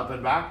hips up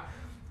and back.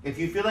 If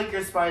you feel like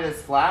your spine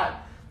is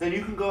flat, then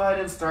you can go ahead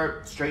and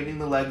start straightening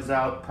the legs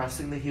out,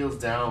 pressing the heels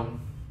down,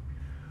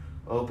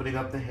 opening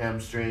up the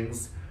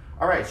hamstrings.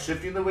 All right,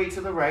 shifting the weight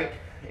to the right.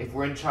 If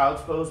we're in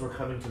child's pose, we're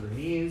coming to the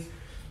knees,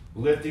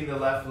 lifting the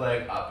left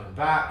leg up and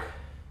back,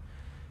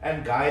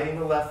 and guiding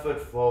the left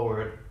foot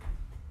forward.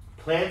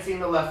 Planting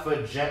the left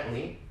foot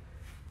gently.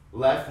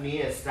 Left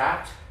knee is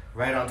stacked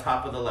right on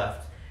top of the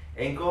left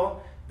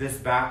ankle. This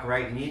back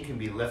right knee can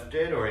be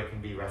lifted or it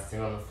can be resting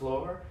on the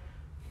floor.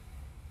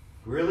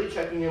 Really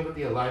checking in with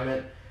the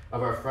alignment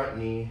of our front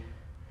knee.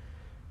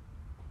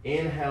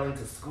 Inhaling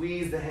to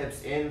squeeze the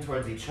hips in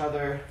towards each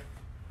other.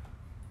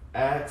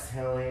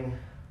 Exhaling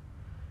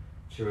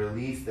to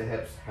release the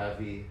hips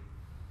heavy.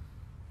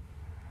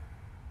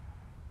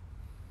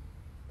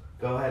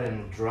 Go ahead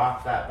and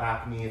drop that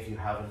back knee if you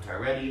haven't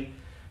already.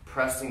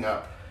 Pressing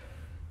up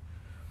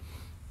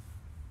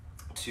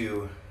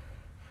to,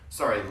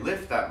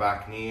 lift that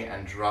back knee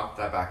and drop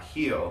that back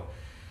heel.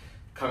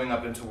 Coming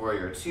up into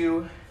warrior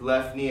two,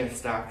 left knee is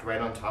stacked right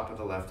on top of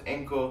the left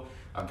ankle.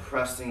 I'm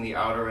pressing the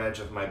outer edge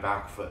of my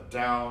back foot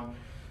down.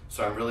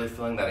 So I'm really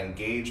feeling that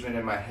engagement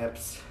in my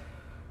hips.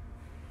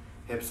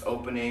 Hips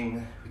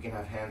opening, we can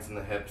have hands in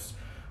the hips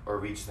or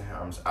reach the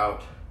arms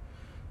out.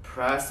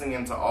 Pressing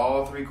into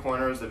all three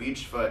corners of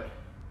each foot.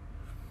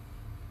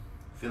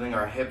 Feeling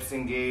our hips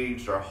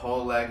engaged, our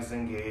whole legs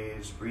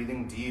engaged.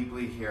 Breathing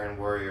deeply here in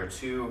warrior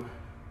two.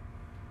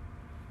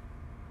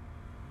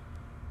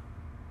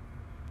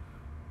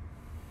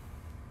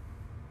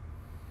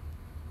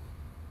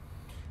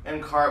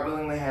 And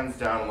cartwheeling the hands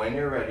down when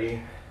you're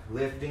ready.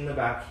 Lifting the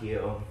back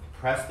heel.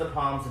 Press the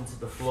palms into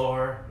the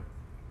floor.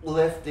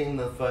 Lifting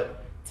the foot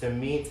to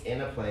meet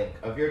in a plank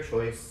of your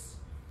choice.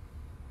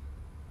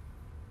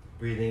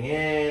 Breathing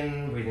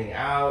in, breathing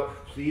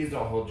out. Please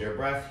don't hold your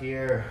breath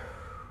here.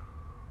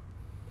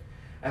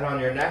 And on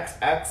your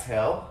next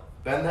exhale,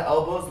 bend the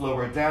elbows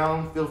lower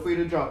down. Feel free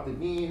to drop the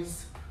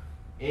knees.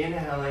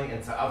 Inhaling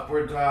into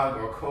upward dog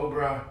or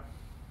cobra.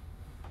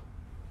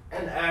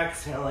 And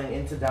exhaling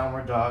into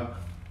downward dog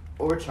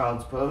or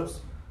child's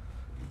pose.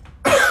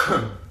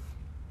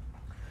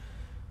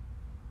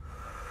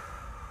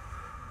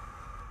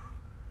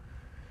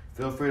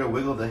 Feel free to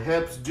wiggle the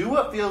hips. Do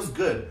what feels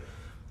good.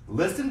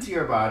 Listen to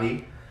your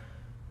body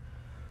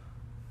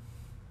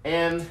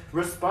and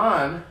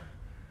respond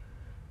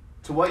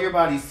to what your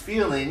body's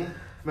feeling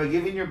by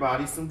giving your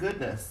body some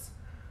goodness.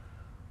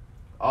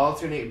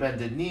 Alternate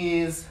bended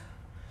knees,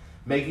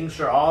 making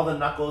sure all the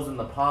knuckles and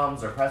the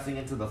palms are pressing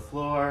into the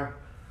floor,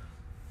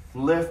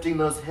 lifting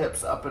those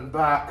hips up and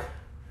back.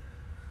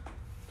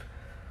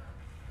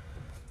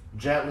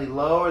 Gently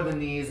lower the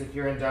knees if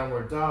you're in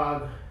downward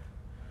dog.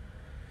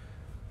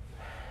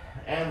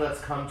 And let's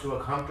come to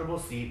a comfortable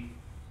seat.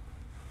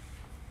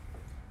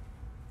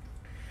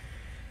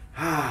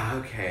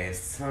 Okay,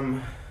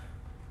 some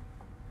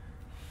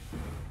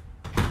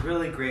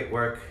really great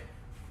work.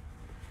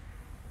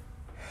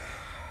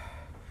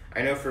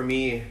 I know for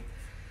me,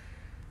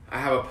 I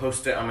have a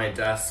post-it on my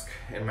desk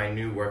in my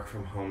new work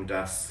from home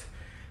desk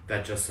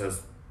that just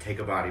says, take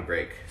a body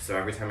break. So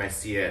every time I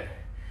see it,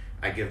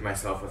 I give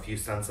myself a few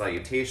sun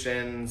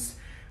salutations.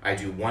 I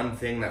do one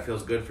thing that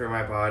feels good for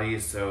my body.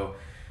 So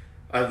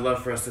I'd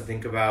love for us to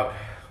think about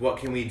what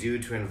can we do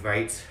to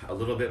invite a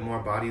little bit more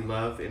body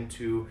love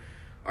into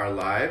our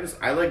lives.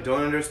 I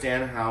don't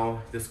understand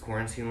how this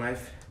quarantine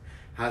life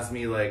has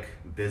me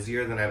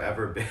busier than I've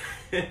ever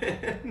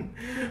been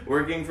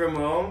working from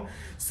home.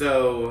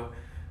 So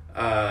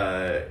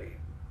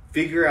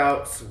figure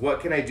out what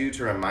can I do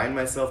to remind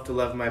myself to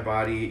love my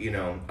body,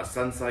 a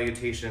sun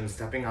salutation,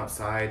 stepping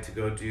outside to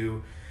go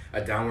do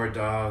a downward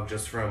dog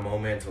just for a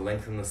moment to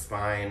lengthen the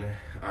spine.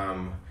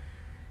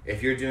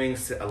 If you're doing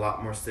a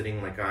lot more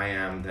sitting like I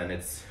am, then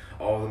it's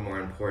all the more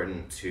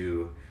important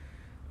to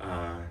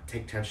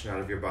take tension out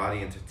of your body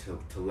and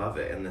to love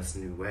it in this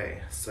new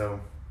way. So,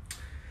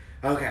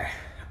 okay.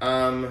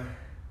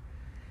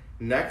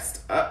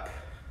 Next up,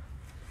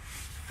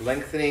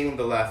 lengthening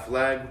the left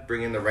leg,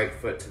 bringing the right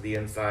foot to the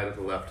inside of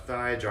the left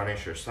thigh, Jani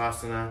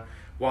Shirsasana.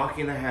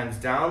 Walking the hands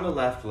down the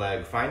left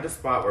leg, find a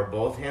spot where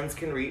both hands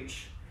can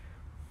reach.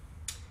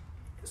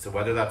 So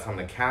whether that's on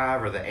the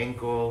calf or the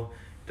ankle,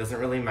 doesn't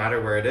really matter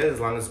where it is, as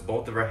long as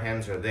both of our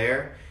hands are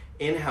there.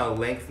 Inhale,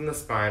 lengthen the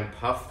spine,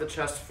 puff the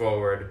chest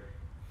forward.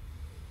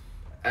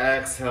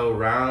 Exhale,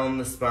 round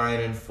the spine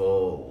and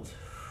fold.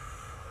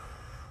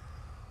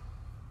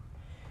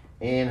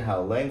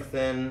 Inhale,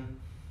 lengthen.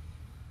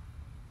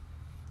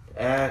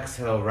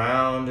 Exhale,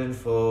 round and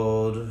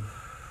fold.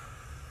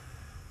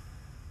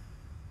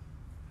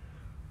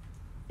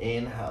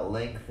 Inhale,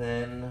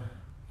 lengthen.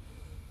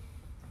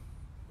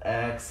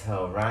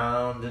 Exhale,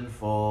 round and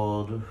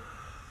fold.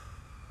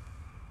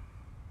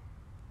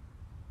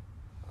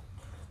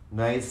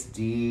 Nice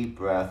deep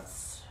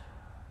breaths.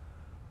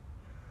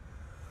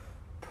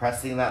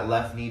 Pressing that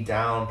left knee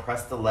down,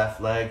 press the left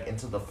leg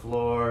into the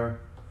floor.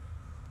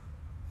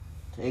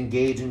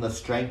 Engaging the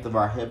strength of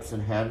our hips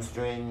and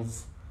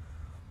hamstrings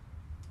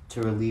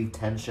to relieve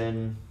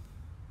tension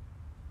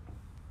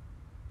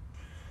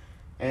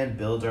and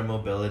build our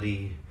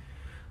mobility.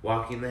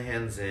 Walking the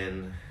hands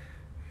in.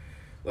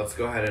 Let's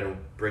go ahead and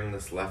bring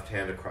this left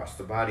hand across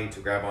the body to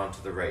grab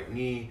onto the right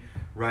knee.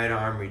 Right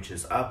arm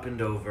reaches up and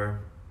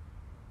over.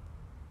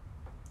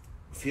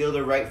 Feel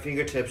the right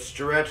fingertips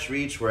stretch,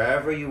 reach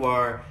wherever you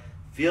are.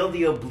 Feel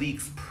the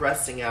obliques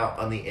pressing out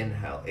on the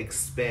inhale.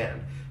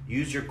 Expand.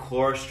 Use your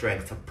core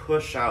strength to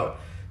push out,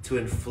 to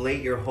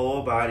inflate your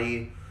whole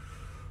body.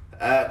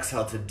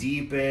 Exhale to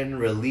deepen,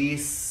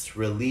 release,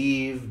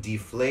 relieve,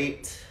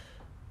 deflate.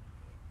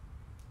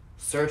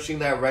 Searching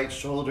that right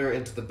shoulder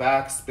into the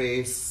back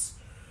space.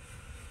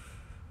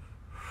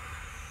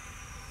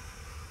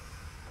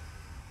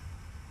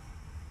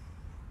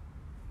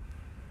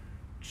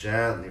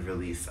 Gently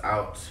release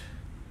out.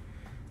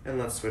 And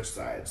let's switch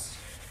sides.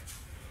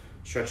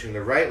 Stretching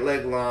the right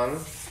leg long,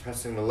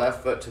 pressing the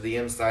left foot to the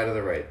inside of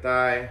the right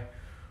thigh.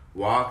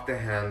 Walk the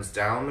hands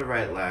down the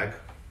right leg.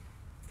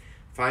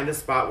 Find a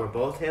spot where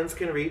both hands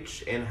can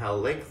reach. Inhale,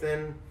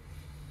 lengthen.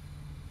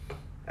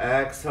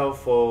 Exhale,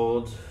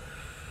 fold.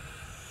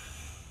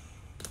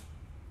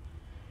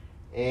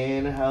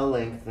 Inhale,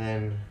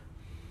 lengthen.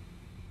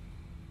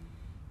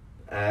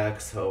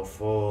 Exhale,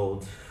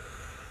 fold.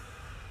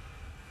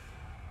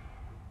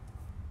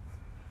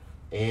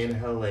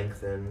 Inhale,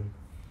 lengthen.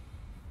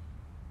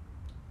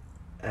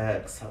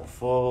 Exhale,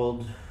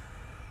 fold.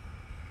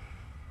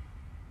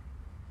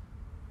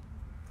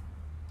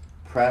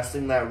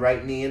 Pressing that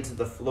right knee into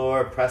the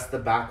floor. Press the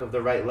back of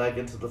the right leg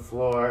into the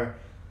floor.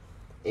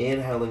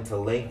 Inhaling to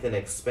lengthen,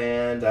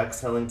 expand.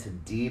 Exhaling to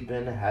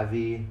deepen,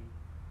 heavy.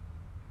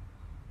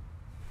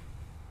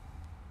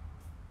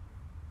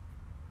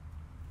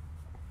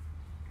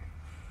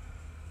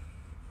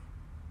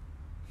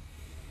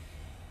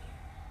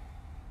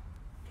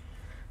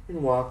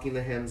 And walking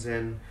the hands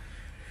in.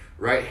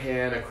 Right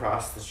hand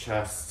across the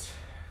chest.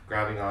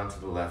 Grabbing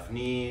onto the left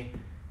knee.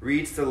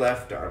 Reach the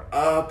left arm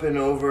up and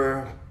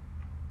over.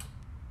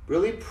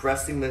 Really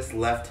pressing this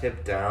left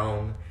hip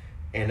down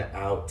and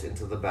out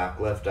into the back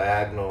left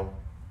diagonal.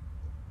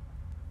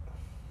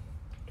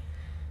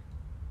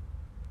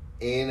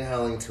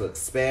 Inhaling to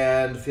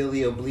expand. Feel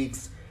the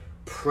obliques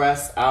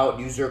press out.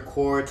 Use your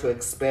core to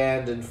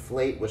expand,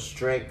 inflate with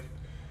strength.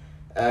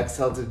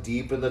 Exhale to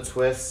deepen the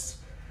twist.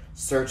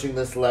 Searching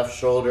this left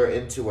shoulder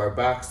into our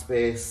back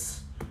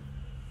space.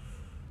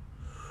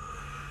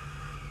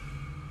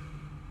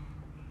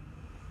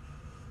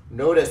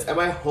 Notice, am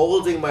I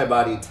holding my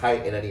body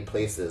tight in any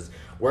places?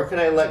 Where can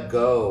I let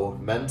go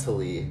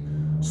mentally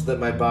so that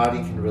my body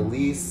can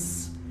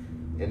release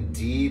and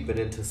deepen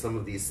into some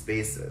of these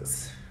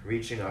spaces?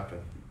 Reaching up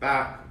and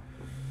back.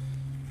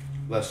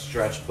 Let's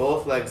stretch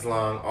both legs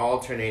long,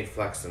 alternate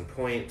flex and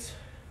point.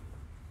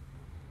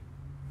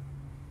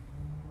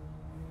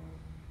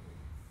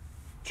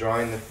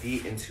 Drawing the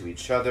feet into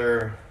each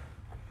other.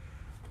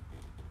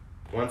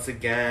 Once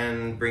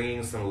again,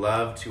 bringing some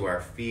love to our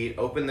feet.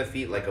 Open the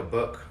feet like a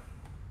book.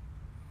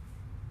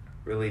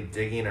 Really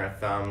digging our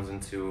thumbs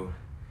into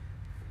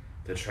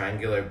the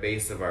triangular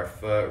base of our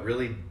foot.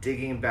 Really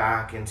digging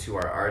back into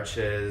our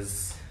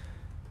arches.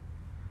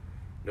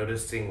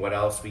 Noticing what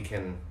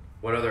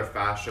other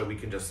fascia we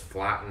can just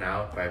flatten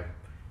out by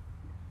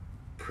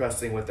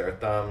pressing with our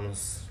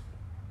thumbs.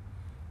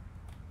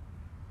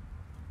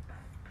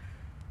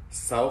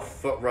 Self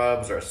foot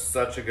rubs are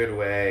such a good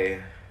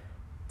way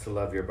to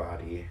love your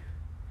body.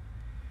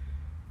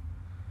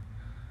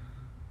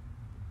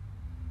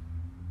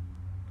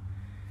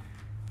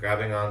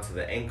 Grabbing onto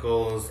the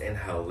ankles,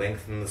 inhale,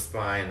 lengthen the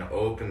spine,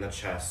 open the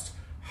chest,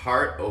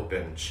 heart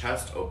open,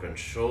 chest open,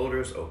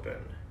 shoulders open.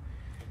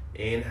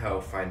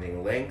 Inhale,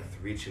 finding length,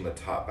 reaching the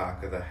top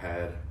back of the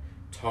head.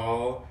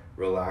 Tall,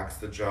 relax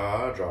the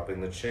jaw,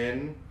 dropping the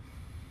chin.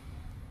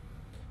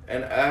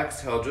 And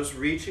exhale, just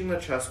reaching the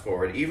chest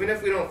forward. Even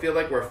if we don't feel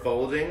like we're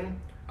folding,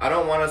 I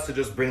don't want us to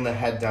just bring the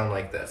head down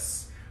like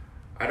this.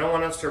 I don't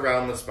want us to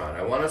round the spine.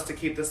 I want us to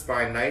keep the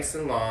spine nice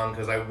and long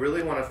because I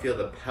really want to feel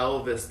the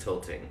pelvis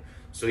tilting.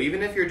 So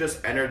even if you're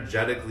just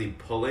energetically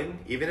pulling,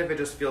 even if it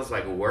just feels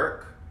like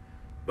work,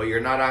 but you're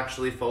not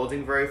actually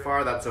folding very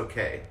far, that's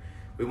okay.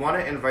 We want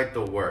to invite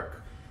the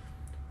work.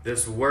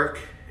 This work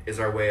is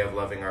our way of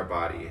loving our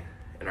body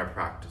in our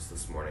practice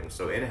this morning.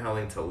 So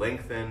inhaling to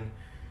lengthen,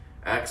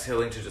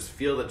 exhaling to just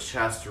feel the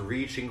chest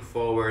reaching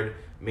forward,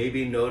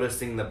 maybe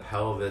noticing the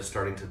pelvis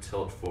starting to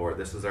tilt forward.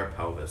 This is our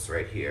pelvis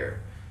right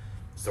here.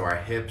 So our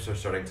hips are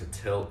starting to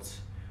tilt,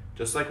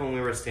 just like when we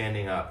were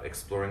standing up,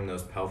 exploring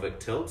those pelvic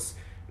tilts.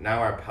 Now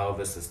our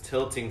pelvis is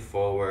tilting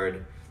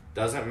forward.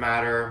 Doesn't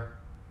matter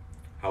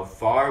how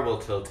far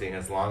we're tilting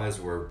as long as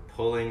we're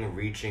pulling,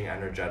 reaching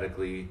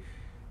energetically,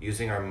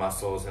 using our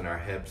muscles and our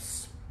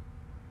hips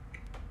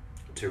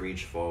to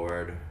reach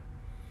forward.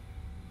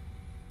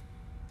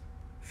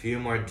 A few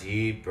more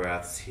deep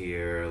breaths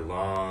here.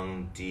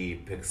 Long,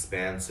 deep,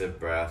 expansive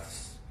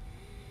breaths.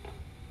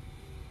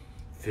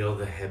 Feel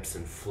the hips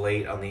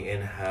inflate on the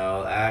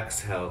inhale.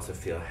 Exhale to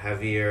feel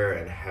heavier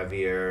and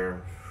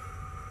heavier.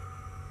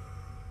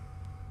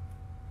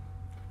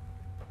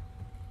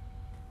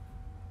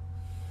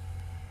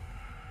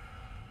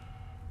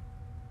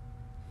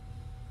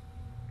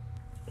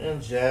 And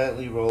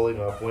gently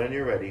rolling up when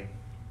you're ready.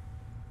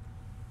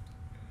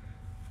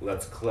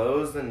 Let's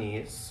close the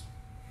knees.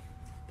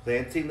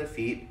 Planting the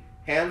feet.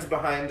 Hands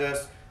behind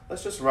us.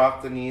 Let's just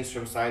rock the knees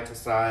from side to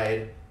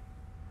side.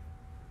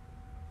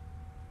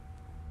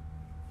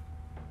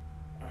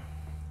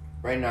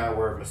 Right now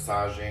we're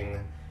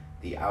massaging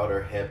the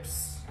outer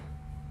hips.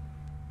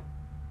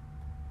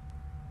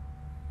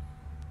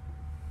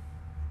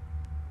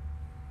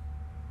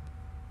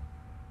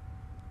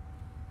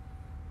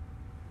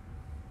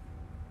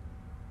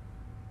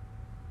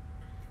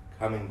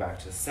 Coming back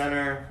to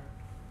center,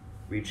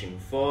 reaching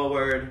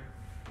forward.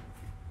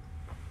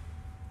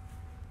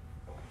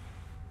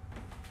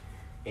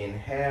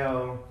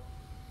 Inhale.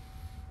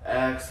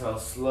 Exhale,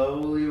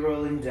 slowly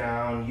rolling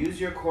down. Use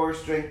your core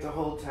strength to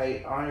hold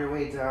tight on your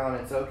way down.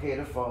 It's okay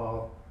to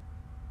fall.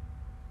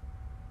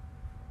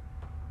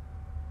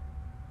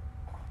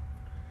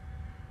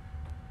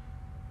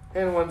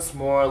 And once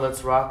more,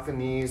 let's rock the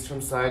knees from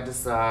side to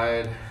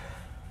side.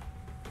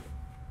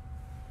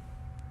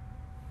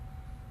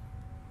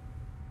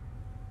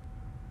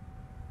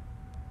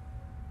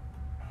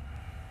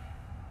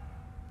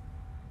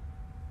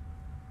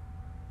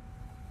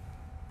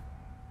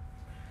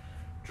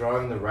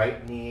 Drawing the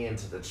right knee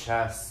into the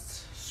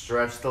chest,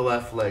 stretch the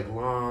left leg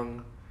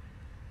long.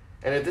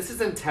 And if this is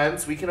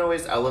intense, we can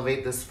always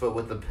elevate this foot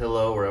with a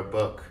pillow or a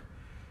book.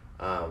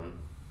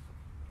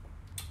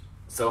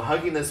 So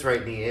hugging this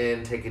right knee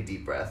in, take a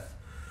deep breath.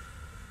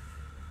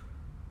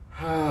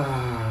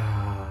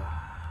 Now,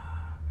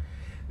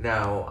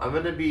 I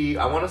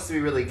want us to be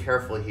really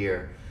careful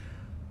here.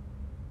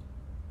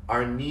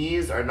 Our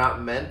knees are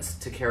not meant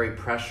to carry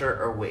pressure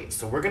or weight.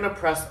 So we're going to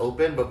press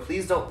open, but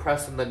please don't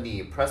press on the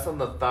knee. Press on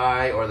the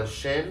thigh or the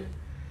shin.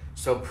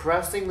 So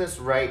pressing this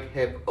right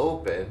hip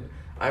open,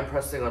 I'm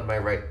pressing on my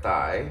right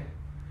thigh.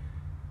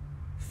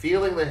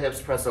 Feeling the hips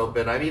press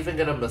open. I'm even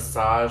going to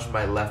massage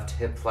my left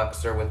hip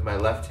flexor with my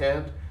left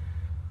hand.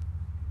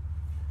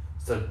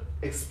 So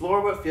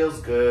explore what feels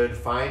good.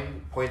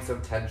 Find points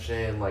of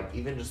tension, like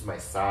even just my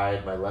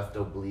side, my left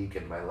oblique,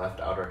 and my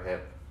left outer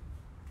hip.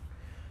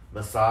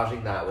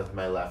 Massaging that with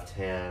my left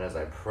hand as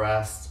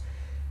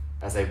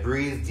I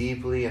breathe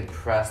deeply and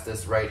press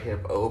this right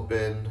hip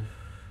open.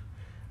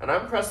 And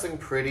I'm pressing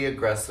pretty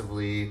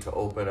aggressively to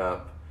open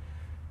up.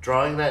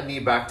 Drawing that knee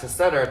back to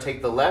center,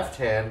 take the left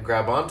hand,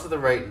 grab onto the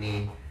right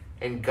knee,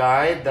 and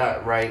guide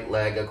that right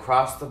leg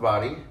across the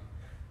body.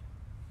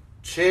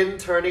 Chin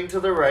turning to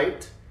the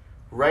right,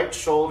 right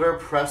shoulder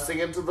pressing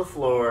into the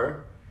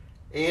floor.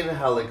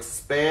 Inhale,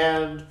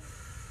 expand.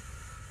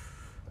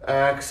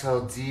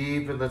 Exhale,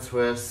 deepen the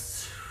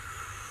twist.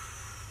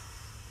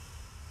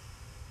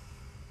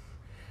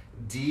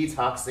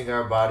 Detoxing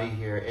our body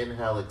here.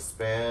 Inhale,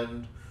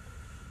 expand.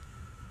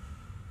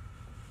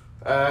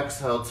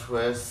 Exhale,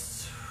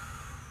 twist.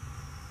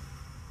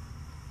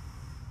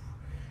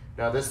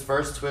 Now this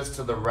first twist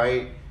to the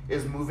right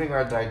is moving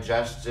our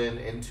digestion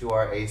into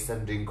our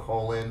ascending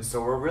colon.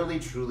 So we're really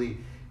truly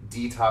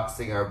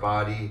detoxing our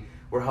body.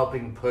 We're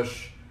helping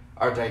push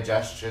our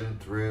digestion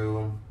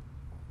through.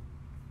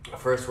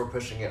 First we're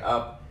pushing it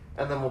up,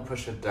 and then we'll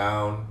push it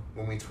down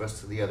when we twist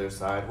to the other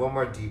side. One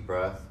more deep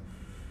breath.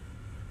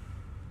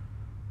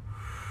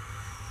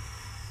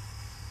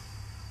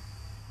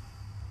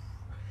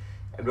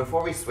 And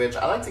before we switch,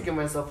 I like to give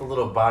myself a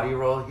little body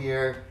roll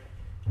here.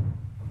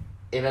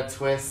 In a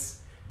twist,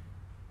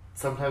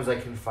 sometimes I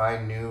can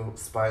find new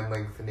spine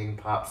lengthening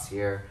pops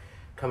here.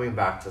 Coming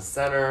back to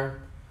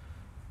center.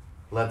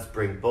 Let's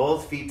bring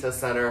both feet to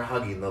center,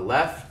 hugging the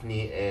left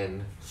knee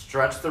in.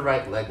 Stretch the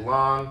right leg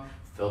long.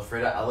 Feel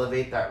free to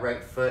elevate that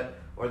right foot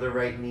or the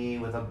right knee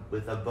with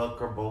a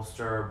book or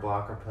bolster or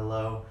block or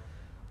pillow.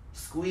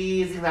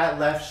 Squeezing that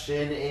left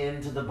shin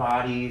into the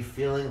body,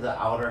 feeling the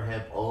outer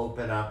hip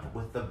open up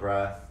with the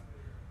breath.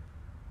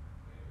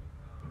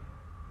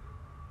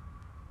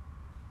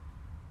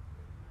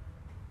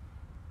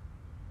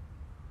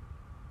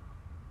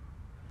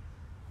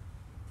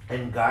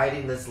 And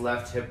guiding this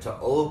left hip to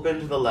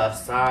open to the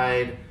left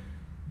side.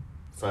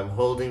 So I'm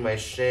holding my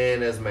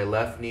shin as my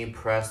left knee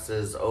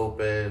presses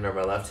open, or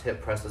my left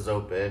hip presses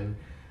open.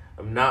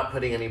 I'm not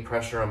putting any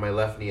pressure on my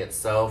left knee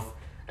itself.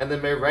 And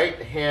then my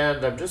right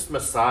hand, I'm just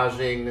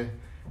massaging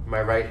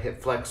my right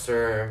hip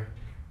flexor,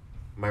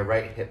 my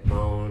right hip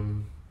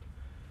bone.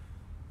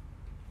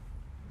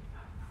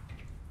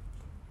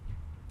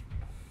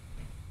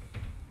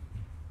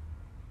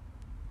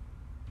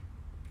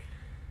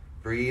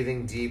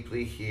 Breathing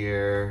deeply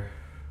here.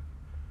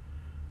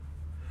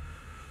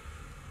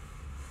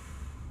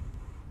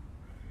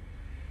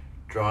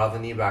 Draw the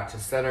knee back to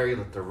center. You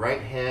let the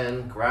right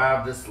hand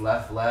grab this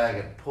left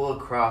leg and pull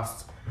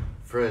across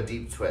for a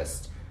deep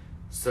twist.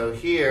 So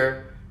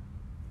here,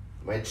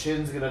 my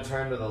chin's gonna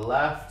turn to the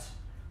left.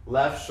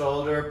 Left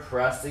shoulder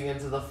pressing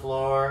into the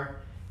floor.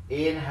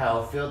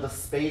 Inhale, feel the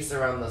space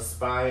around the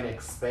spine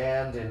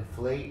expand,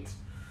 inflate.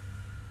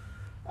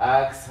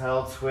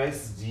 Exhale,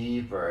 twist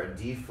deeper,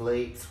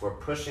 deflate. We're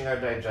pushing our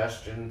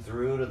digestion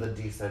through to the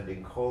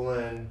descending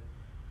colon.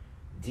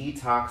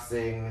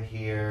 Detoxing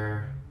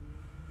here.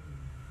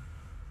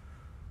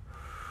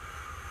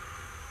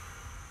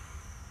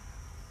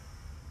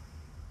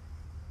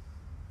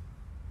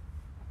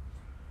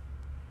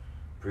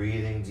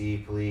 Breathing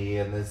deeply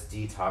in this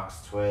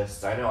detox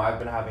twist. I know I've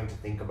been having to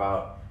think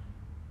about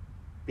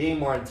being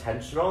more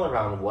intentional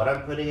around what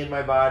I'm putting in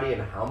my body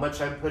and how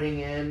much I'm putting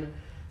in,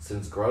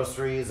 since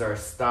groceries are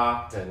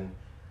stocked, and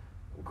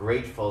I'm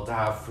grateful to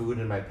have food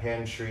in my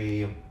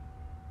pantry.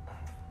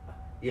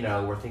 You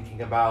know, we're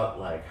thinking about,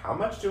 like, how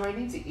much do I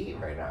need to eat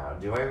right now?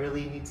 Do I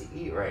really need to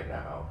eat right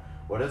now?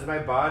 What does my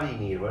body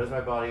need?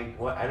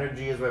 What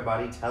energy is my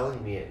body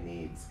telling me it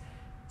needs?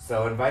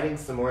 So inviting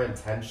some more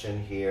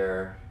intention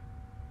here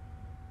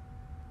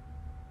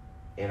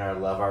in our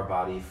love our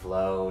body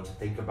flow to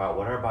think about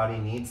what our body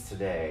needs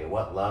today.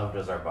 What love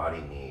does our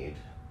body need?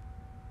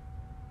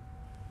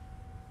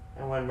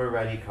 And when we're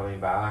ready, coming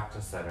back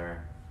to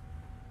center,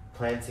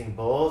 planting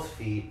both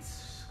feet,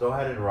 go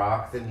ahead and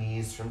rock the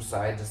knees from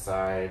side to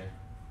side.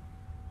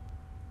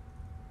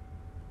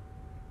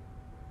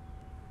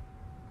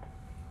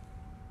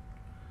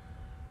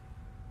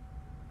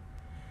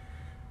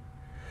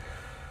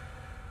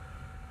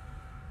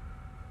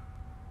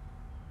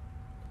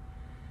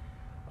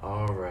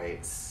 All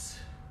right.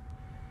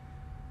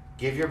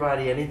 Give your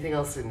body anything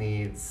else it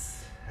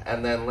needs,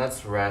 and then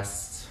let's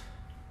rest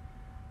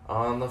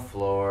on the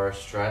floor,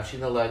 stretching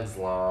the legs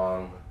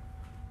long,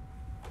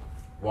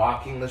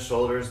 walking the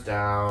shoulders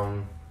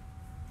down,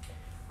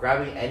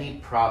 grabbing any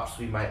props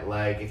we might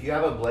like. If you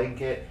have a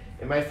blanket,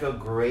 it might feel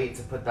great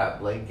to put that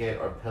blanket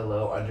or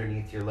pillow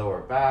underneath your lower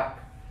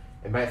back.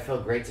 It might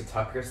feel great to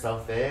tuck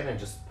yourself in and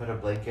just put a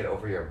blanket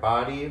over your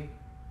body.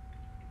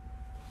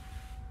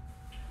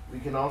 We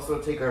can also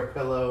take our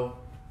pillow.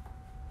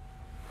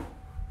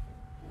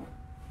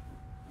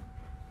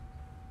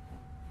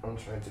 I'm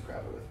trying to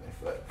grab it with my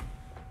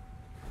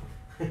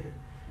foot.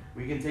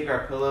 We can take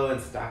our pillow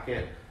and stack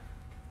it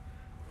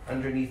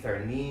underneath our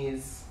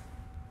knees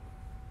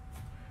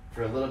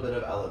for a little bit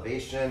of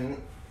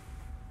elevation.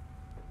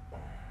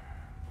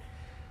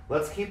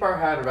 Let's keep our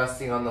head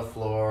resting on the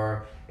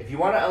floor. If you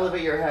want to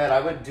elevate your head, I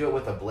would do it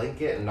with a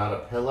blanket and not a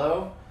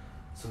pillow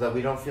so that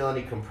we don't feel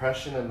any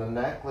compression in the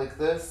neck like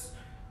this.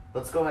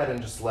 Let's go ahead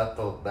and just let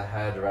the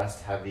head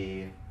rest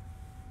heavy.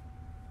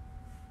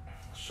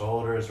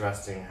 Shoulders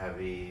resting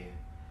heavy.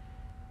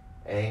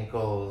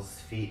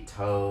 Ankles, feet,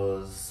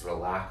 toes,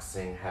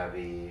 relaxing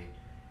heavy.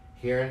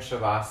 Here in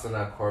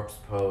Shavasana, corpse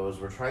pose,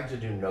 we're trying to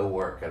do no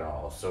work at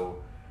all.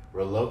 So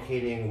we're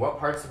locating what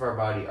parts of our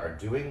body are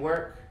doing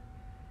work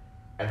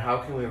and how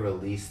can we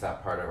release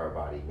that part of our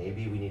body.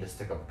 Maybe we need to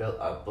stick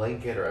a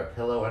blanket or a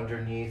pillow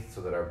underneath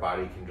so that our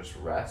body can just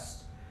rest.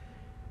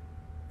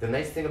 The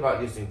nice thing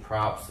about using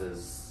props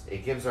is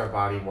it gives our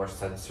body more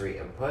sensory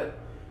input.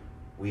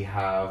 We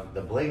have the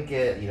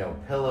blanket,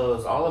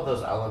 pillows, all of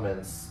those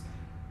elements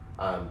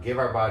give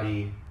our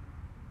body,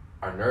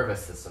 our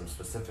nervous system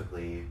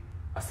specifically,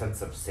 a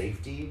sense of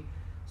safety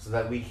so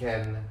that we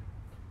can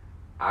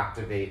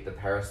activate the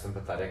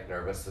parasympathetic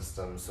nervous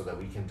system so that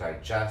we can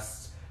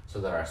digest,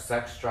 so that our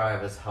sex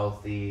drive is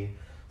healthy,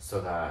 so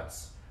that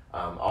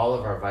all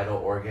of our vital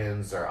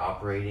organs are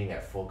operating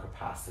at full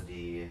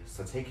capacity.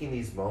 So taking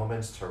these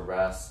moments to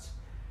rest,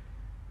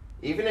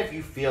 even if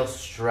you feel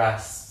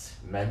stressed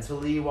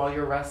mentally while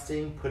you're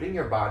resting, putting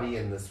your body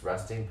in this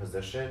resting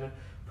position,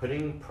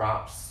 putting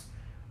props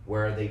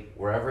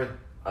wherever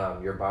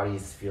your body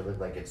is feeling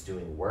like it's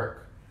doing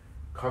work,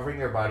 covering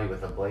your body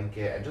with a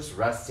blanket and just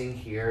resting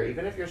here,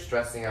 even if you're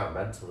stressing out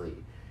mentally,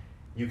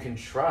 you can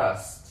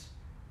trust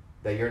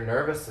that your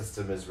nervous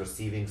system is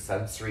receiving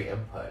sensory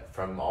input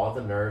from all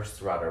the nerves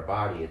throughout our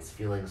body. It's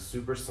feeling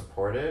super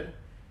supported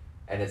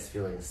and it's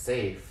feeling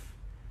safe.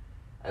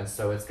 And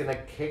so it's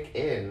gonna kick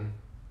in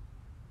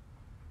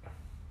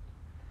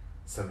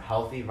some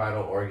healthy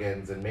vital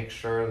organs and make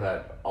sure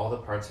that all the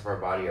parts of our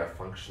body are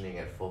functioning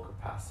at full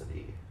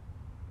capacity.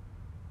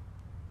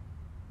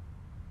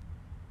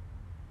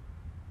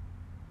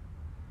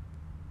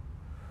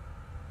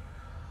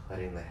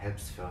 Letting the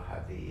hips feel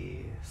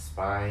heavy,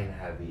 spine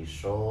heavy,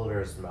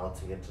 shoulders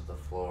melting into the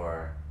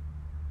floor.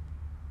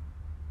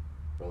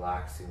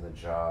 Relaxing the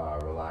jaw,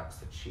 relax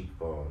the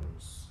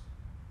cheekbones.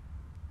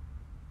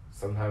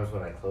 Sometimes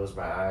when I close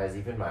my eyes,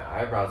 even my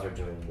eyebrows are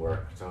doing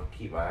work to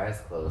keep my eyes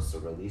closed. So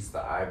release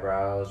the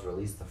eyebrows,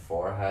 release the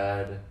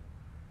forehead.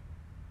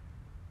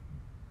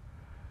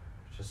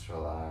 Just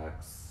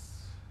relax.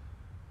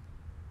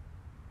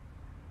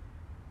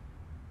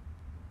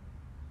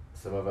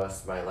 Some of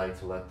us might like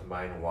to let the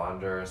mind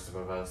wander. Some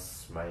of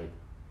us might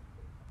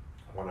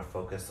want to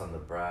focus on the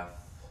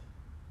breath.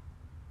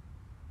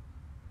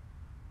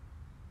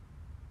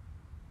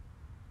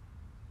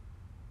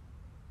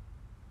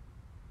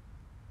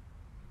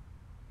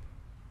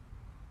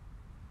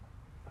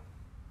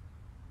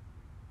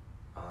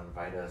 I'll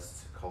invite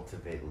us to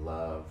cultivate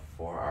love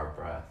for our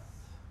breath,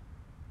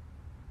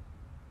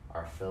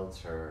 our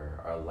filter,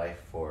 our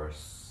life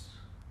force,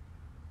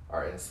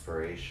 our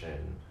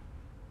inspiration.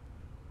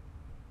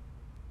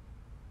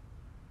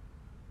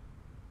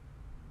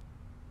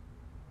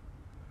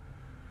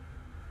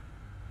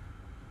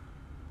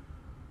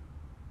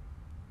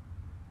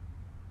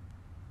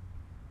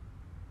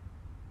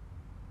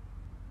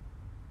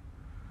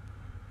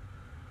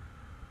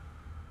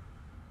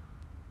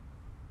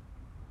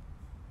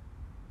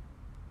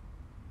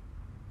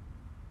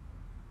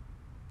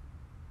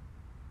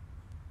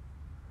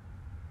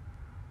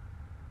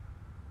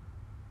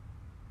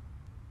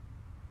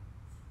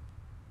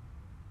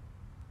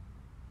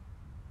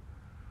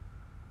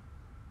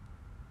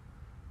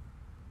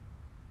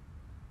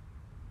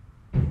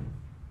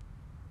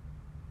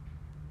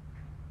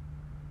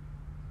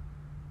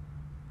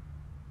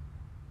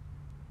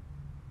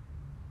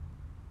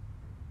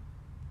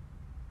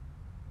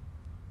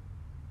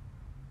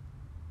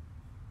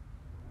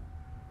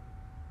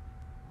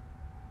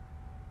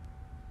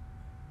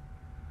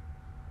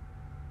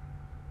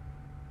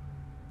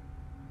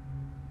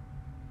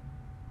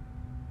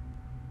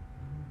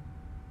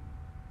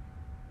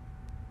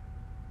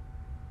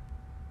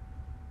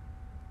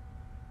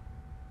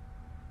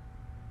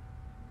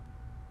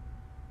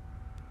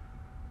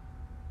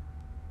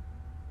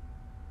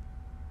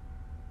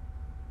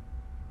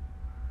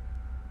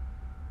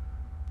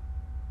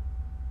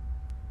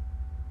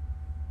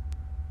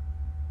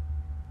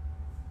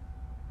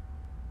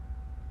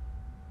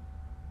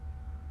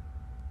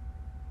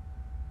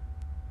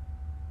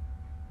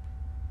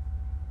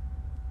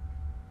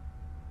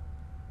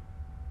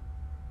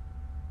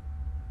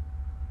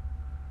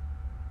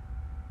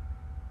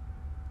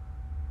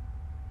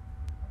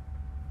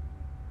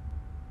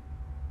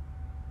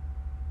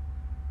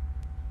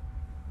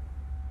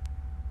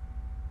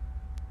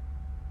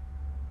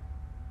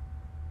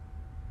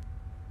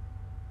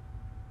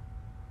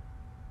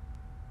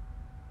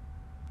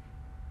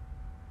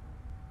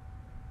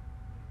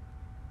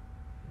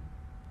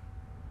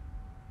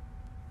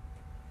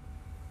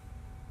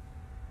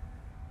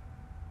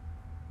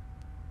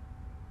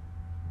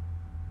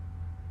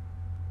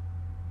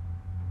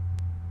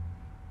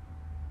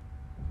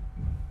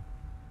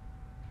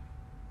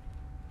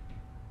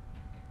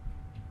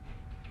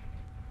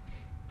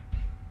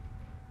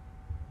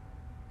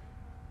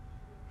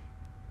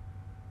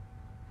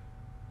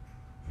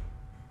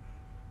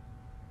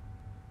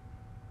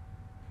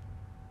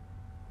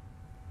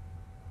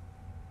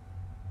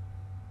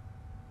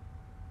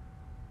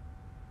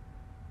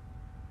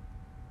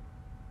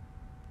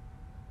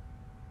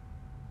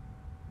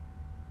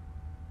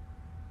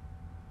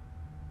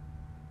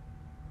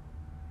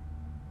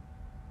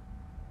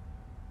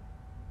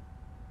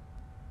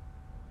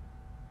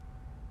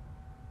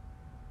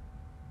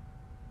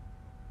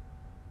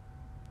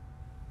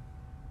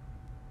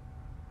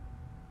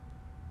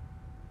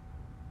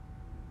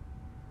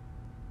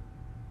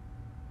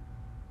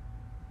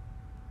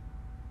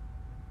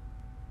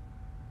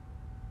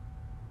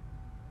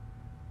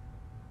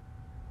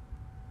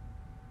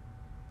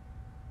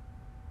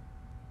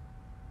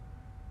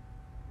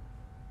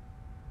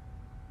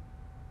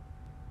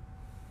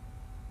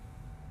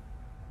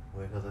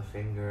 Wiggle the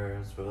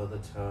fingers, wiggle the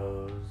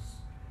toes.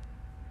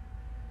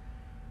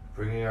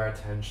 Bringing our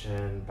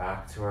attention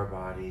back to our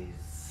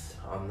bodies,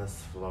 on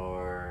this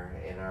floor,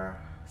 in our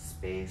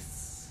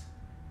space,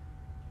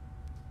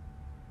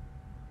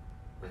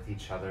 with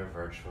each other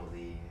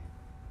virtually.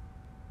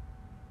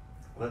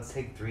 Let's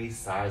take 3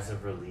 sighs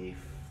of relief,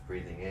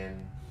 breathing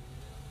in.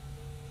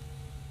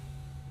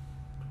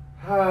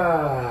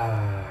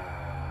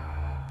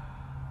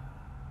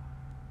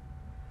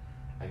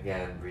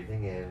 Again,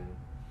 breathing in.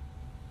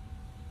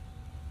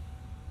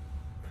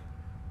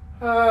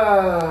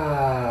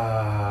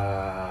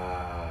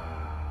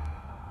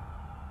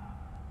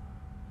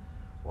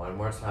 One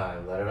more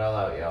time. Let it all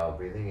out, y'all.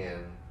 Breathing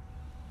in.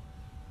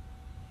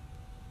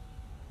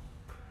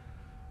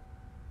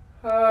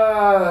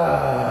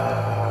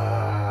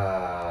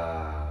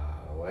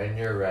 When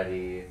you're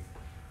ready,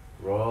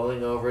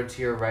 rolling over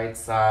to your right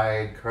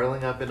side,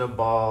 curling up in a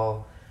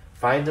ball.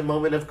 Find a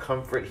moment of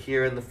comfort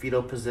here in the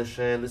fetal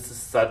position. This is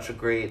such a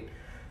great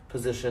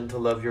position to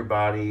love your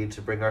body,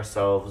 to bring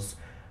ourselves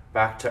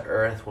back to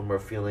earth when we're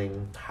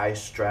feeling high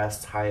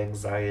stress, high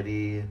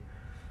anxiety,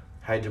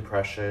 high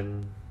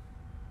depression.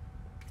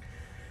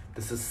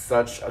 This is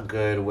such a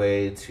good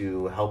way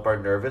to help our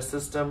nervous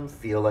system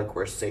feel like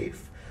we're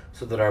safe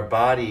so that our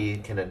body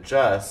can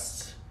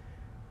adjust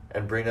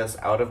and bring us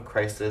out of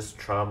crisis,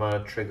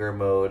 trauma, trigger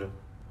mode,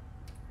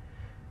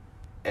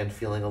 and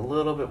feeling a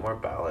little bit more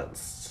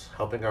balanced,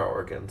 helping our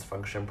organs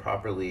function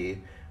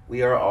properly.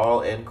 We are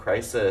all in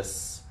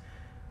crisis.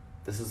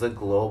 This is a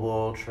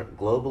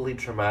globally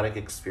traumatic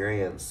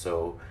experience,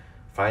 so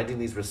finding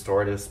these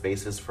restorative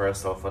spaces for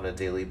ourselves on a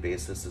daily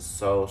basis is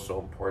so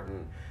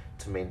important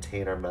to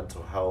maintain our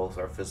mental health,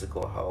 our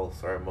physical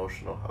health, our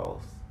emotional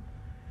health.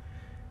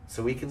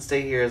 So we can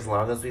stay here as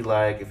long as we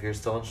like. If you're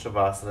still in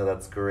Shavasana,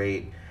 that's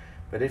great.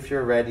 But if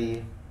you're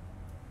ready,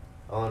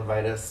 I'll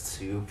invite us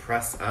to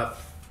press up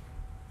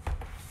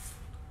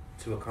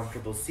to a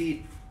comfortable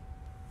seat.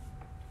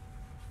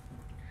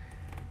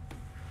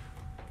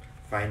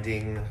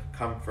 Finding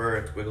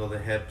comfort, wiggle the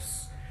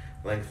hips,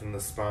 lengthen the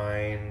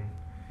spine,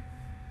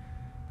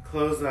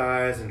 close the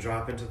eyes and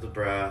drop into the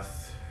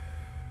breath.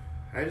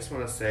 I just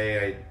want to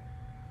say I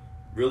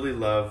really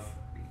love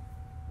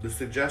the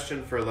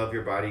suggestion for Love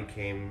Your Body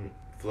came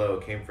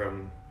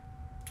from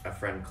a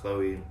friend,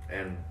 Chloe,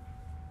 and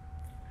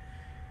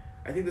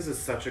I think this is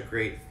such a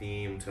great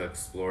theme to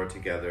explore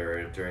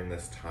together during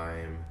this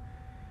time.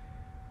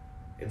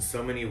 In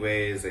so many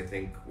ways, I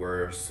think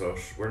we're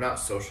not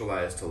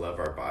socialized to love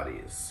our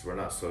bodies. We're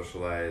not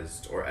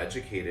socialized or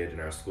educated in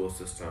our school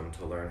system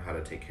to learn how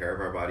to take care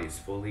of our bodies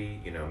fully.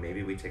 You know,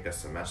 maybe we take a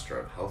semester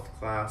of health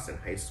class in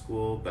high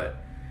school, but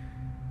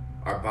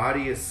our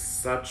body is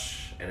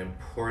such an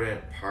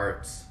important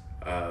part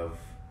of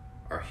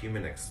our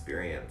human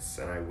experience,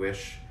 and I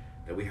wish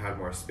that we had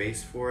more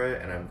space for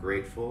it, and I'm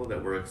grateful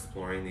that we're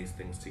exploring these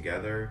things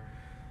together.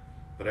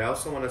 But I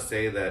also want to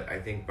say that I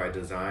think by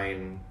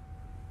design,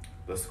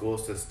 the school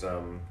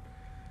system,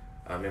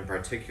 in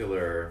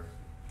particular,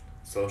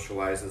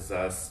 socializes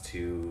us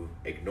to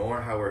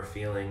ignore how we're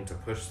feeling, to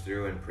push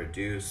through and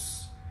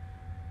produce,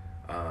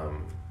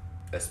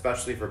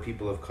 especially for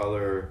people of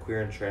color,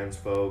 queer and trans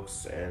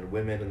folks, and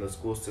women in the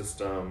school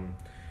system,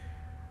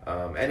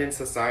 and in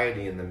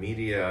society, in the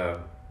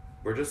media.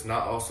 We're just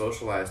not all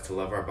socialized to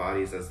love our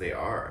bodies as they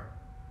are.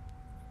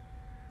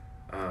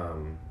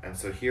 And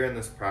so here in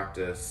this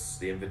practice,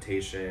 the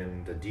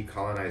invitation, the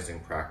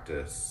decolonizing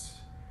practice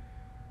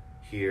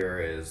here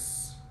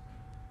is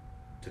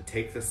to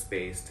take the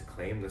space, to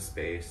claim the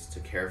space, to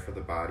care for the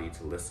body,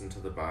 to listen to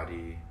the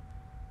body,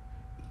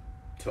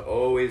 to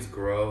always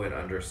grow in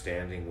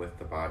understanding with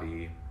the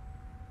body,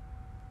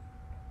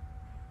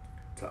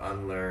 to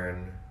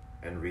unlearn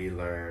and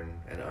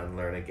relearn and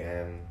unlearn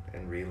again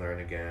and relearn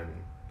again.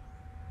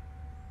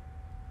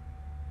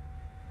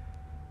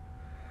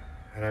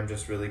 And I'm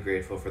just really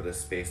grateful for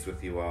this space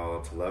with you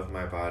all, to love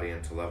my body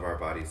and to love our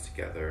bodies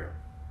together.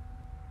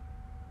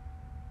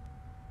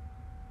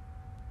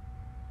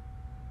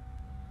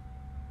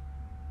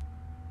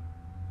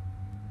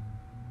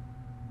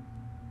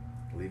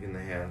 Leaving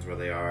the hands where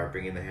they are,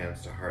 bringing the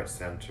hands to heart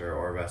center,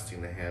 or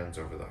resting the hands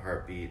over the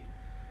heartbeat.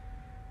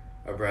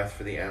 A breath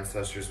for the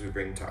ancestors we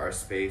bring to our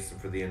space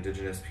and for the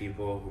indigenous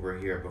people who were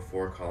here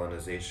before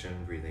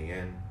colonization, breathing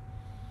in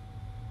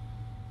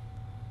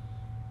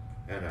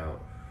and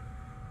out.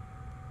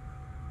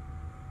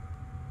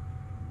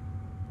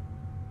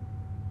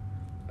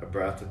 A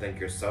breath to thank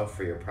yourself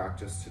for your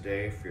practice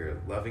today, for your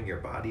loving your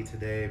body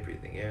today,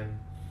 breathing in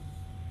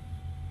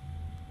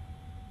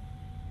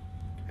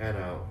and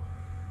out.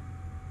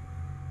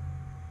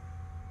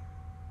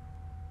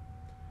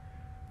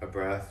 A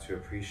breath to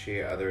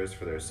appreciate others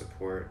for their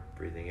support,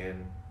 breathing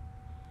in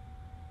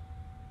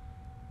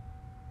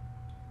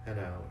and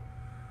out.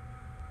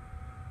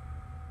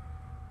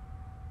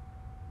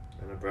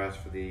 And a breath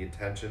for the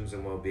intentions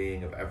and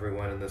well-being of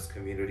everyone in this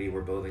community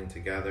we're building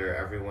together,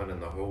 everyone in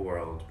the whole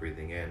world,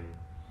 breathing in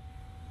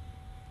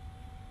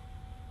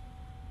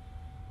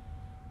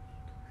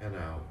and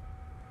out.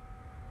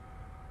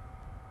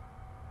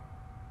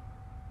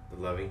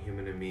 The loving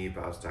human in me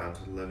bows down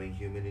to the loving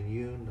human in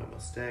you.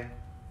 Namaste.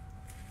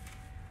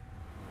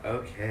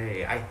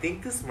 Okay, I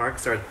think this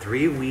marks our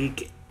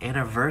 3-week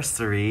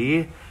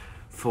anniversary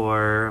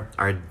for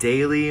our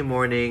daily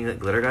morning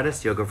Glitter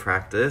Goddess yoga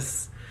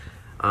practice.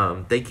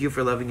 Thank you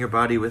for loving your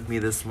body with me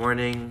this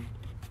morning.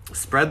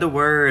 Spread the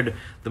word.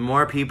 The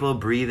more people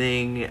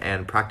breathing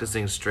and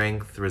practicing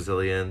strength,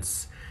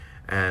 resilience,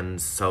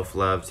 and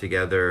self-love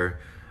together,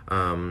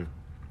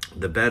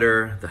 the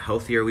better, the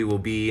healthier we will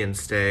be and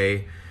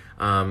stay.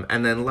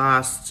 And then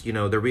last,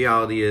 the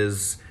reality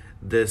is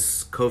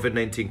this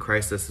COVID-19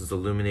 crisis is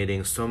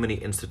illuminating so many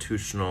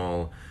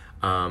institutional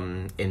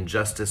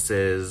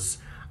injustices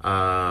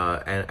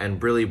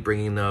and really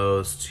bringing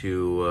those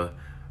to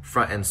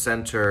front and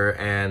center.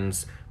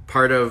 And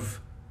part of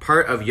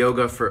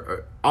yoga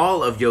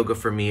all of yoga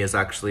for me is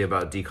actually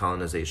about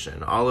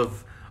decolonization.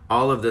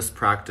 All of this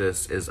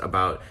practice is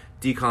about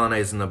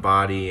decolonizing the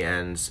body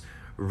and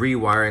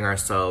rewiring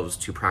ourselves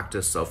to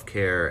practice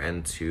self-care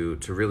and to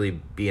really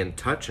be in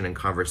touch and in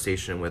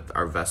conversation with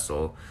our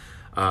vessel.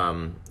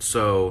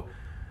 So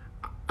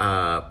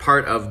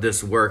part of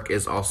this work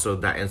is also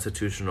that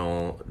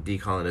institutional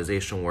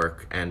decolonization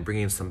work and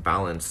bringing some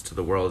balance to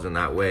the world in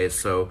that way.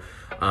 So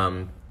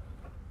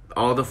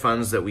all the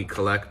funds that we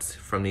collect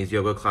from these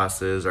yoga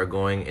classes are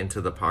going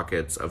into the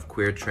pockets of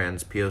queer,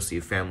 trans,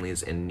 PoC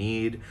families in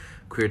need,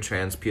 queer,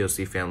 trans,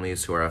 PoC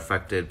families who are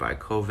affected by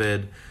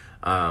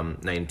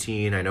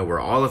COVID-19. I know we're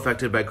all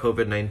affected by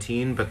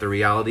COVID-19, but the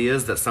reality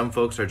is that some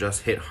folks are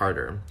just hit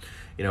harder.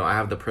 I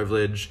have the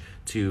privilege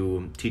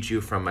to teach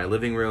you from my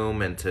living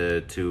room and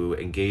to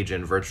engage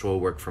in virtual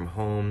work from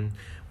home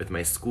with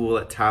my school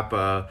at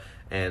Tapa,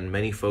 and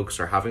many folks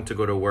are having to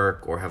go to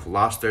work or have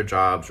lost their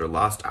jobs or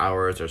lost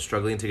hours or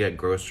struggling to get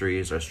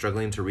groceries or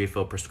struggling to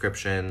refill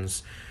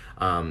prescriptions.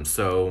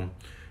 So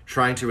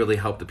trying to really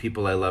help the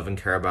people I love and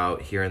care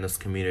about here in this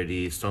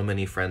community. So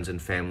many friends and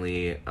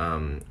family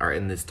are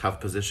in this tough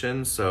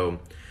position. So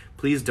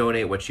please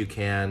donate what you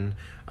can.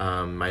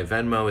 My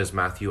Venmo is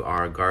Matthew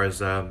R.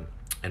 Garza,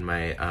 and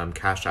my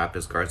Cashapp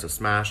is Garza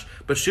Smash.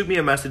 But shoot me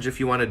a message if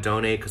you want to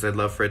donate, because I'd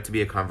love for it to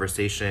be a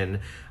conversation.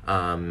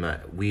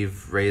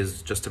 We've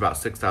raised just about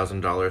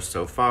 $6,000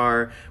 so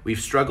far.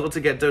 We've struggled to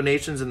get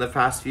donations in the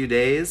past few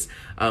days,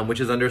 which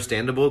is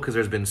understandable because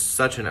there's been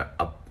such an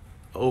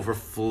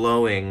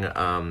overflowing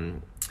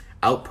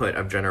output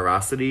of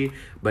generosity.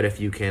 But if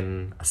you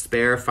can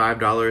spare $5,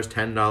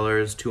 $10,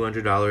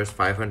 $200,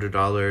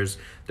 $500,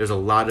 there's a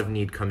lot of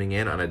need coming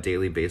in on a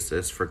daily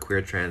basis for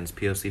queer, trans,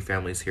 PoC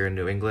families here in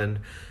New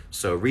England.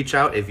 So reach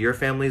out if your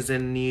family's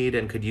in need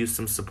and could use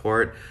some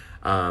support.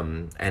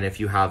 And if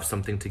you have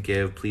something to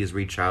give, please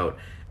reach out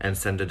and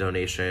send a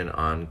donation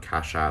on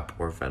Cash App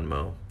or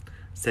Venmo.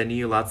 Sending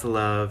you lots of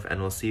love,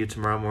 and we'll see you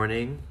tomorrow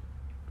morning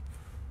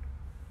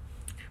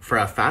for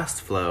a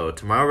fast flow.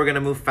 Tomorrow we're going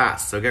to move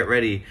fast, so get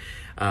ready.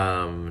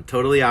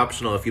 Totally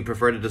optional. If you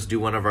prefer to just do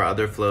one of our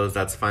other flows,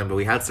 that's fine. But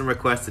we had some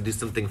requests to do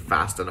something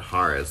fast and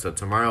hard. So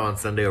tomorrow on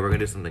Sunday, we're going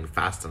to do something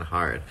fast and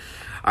hard.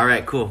 All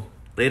right, cool.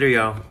 Later,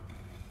 y'all.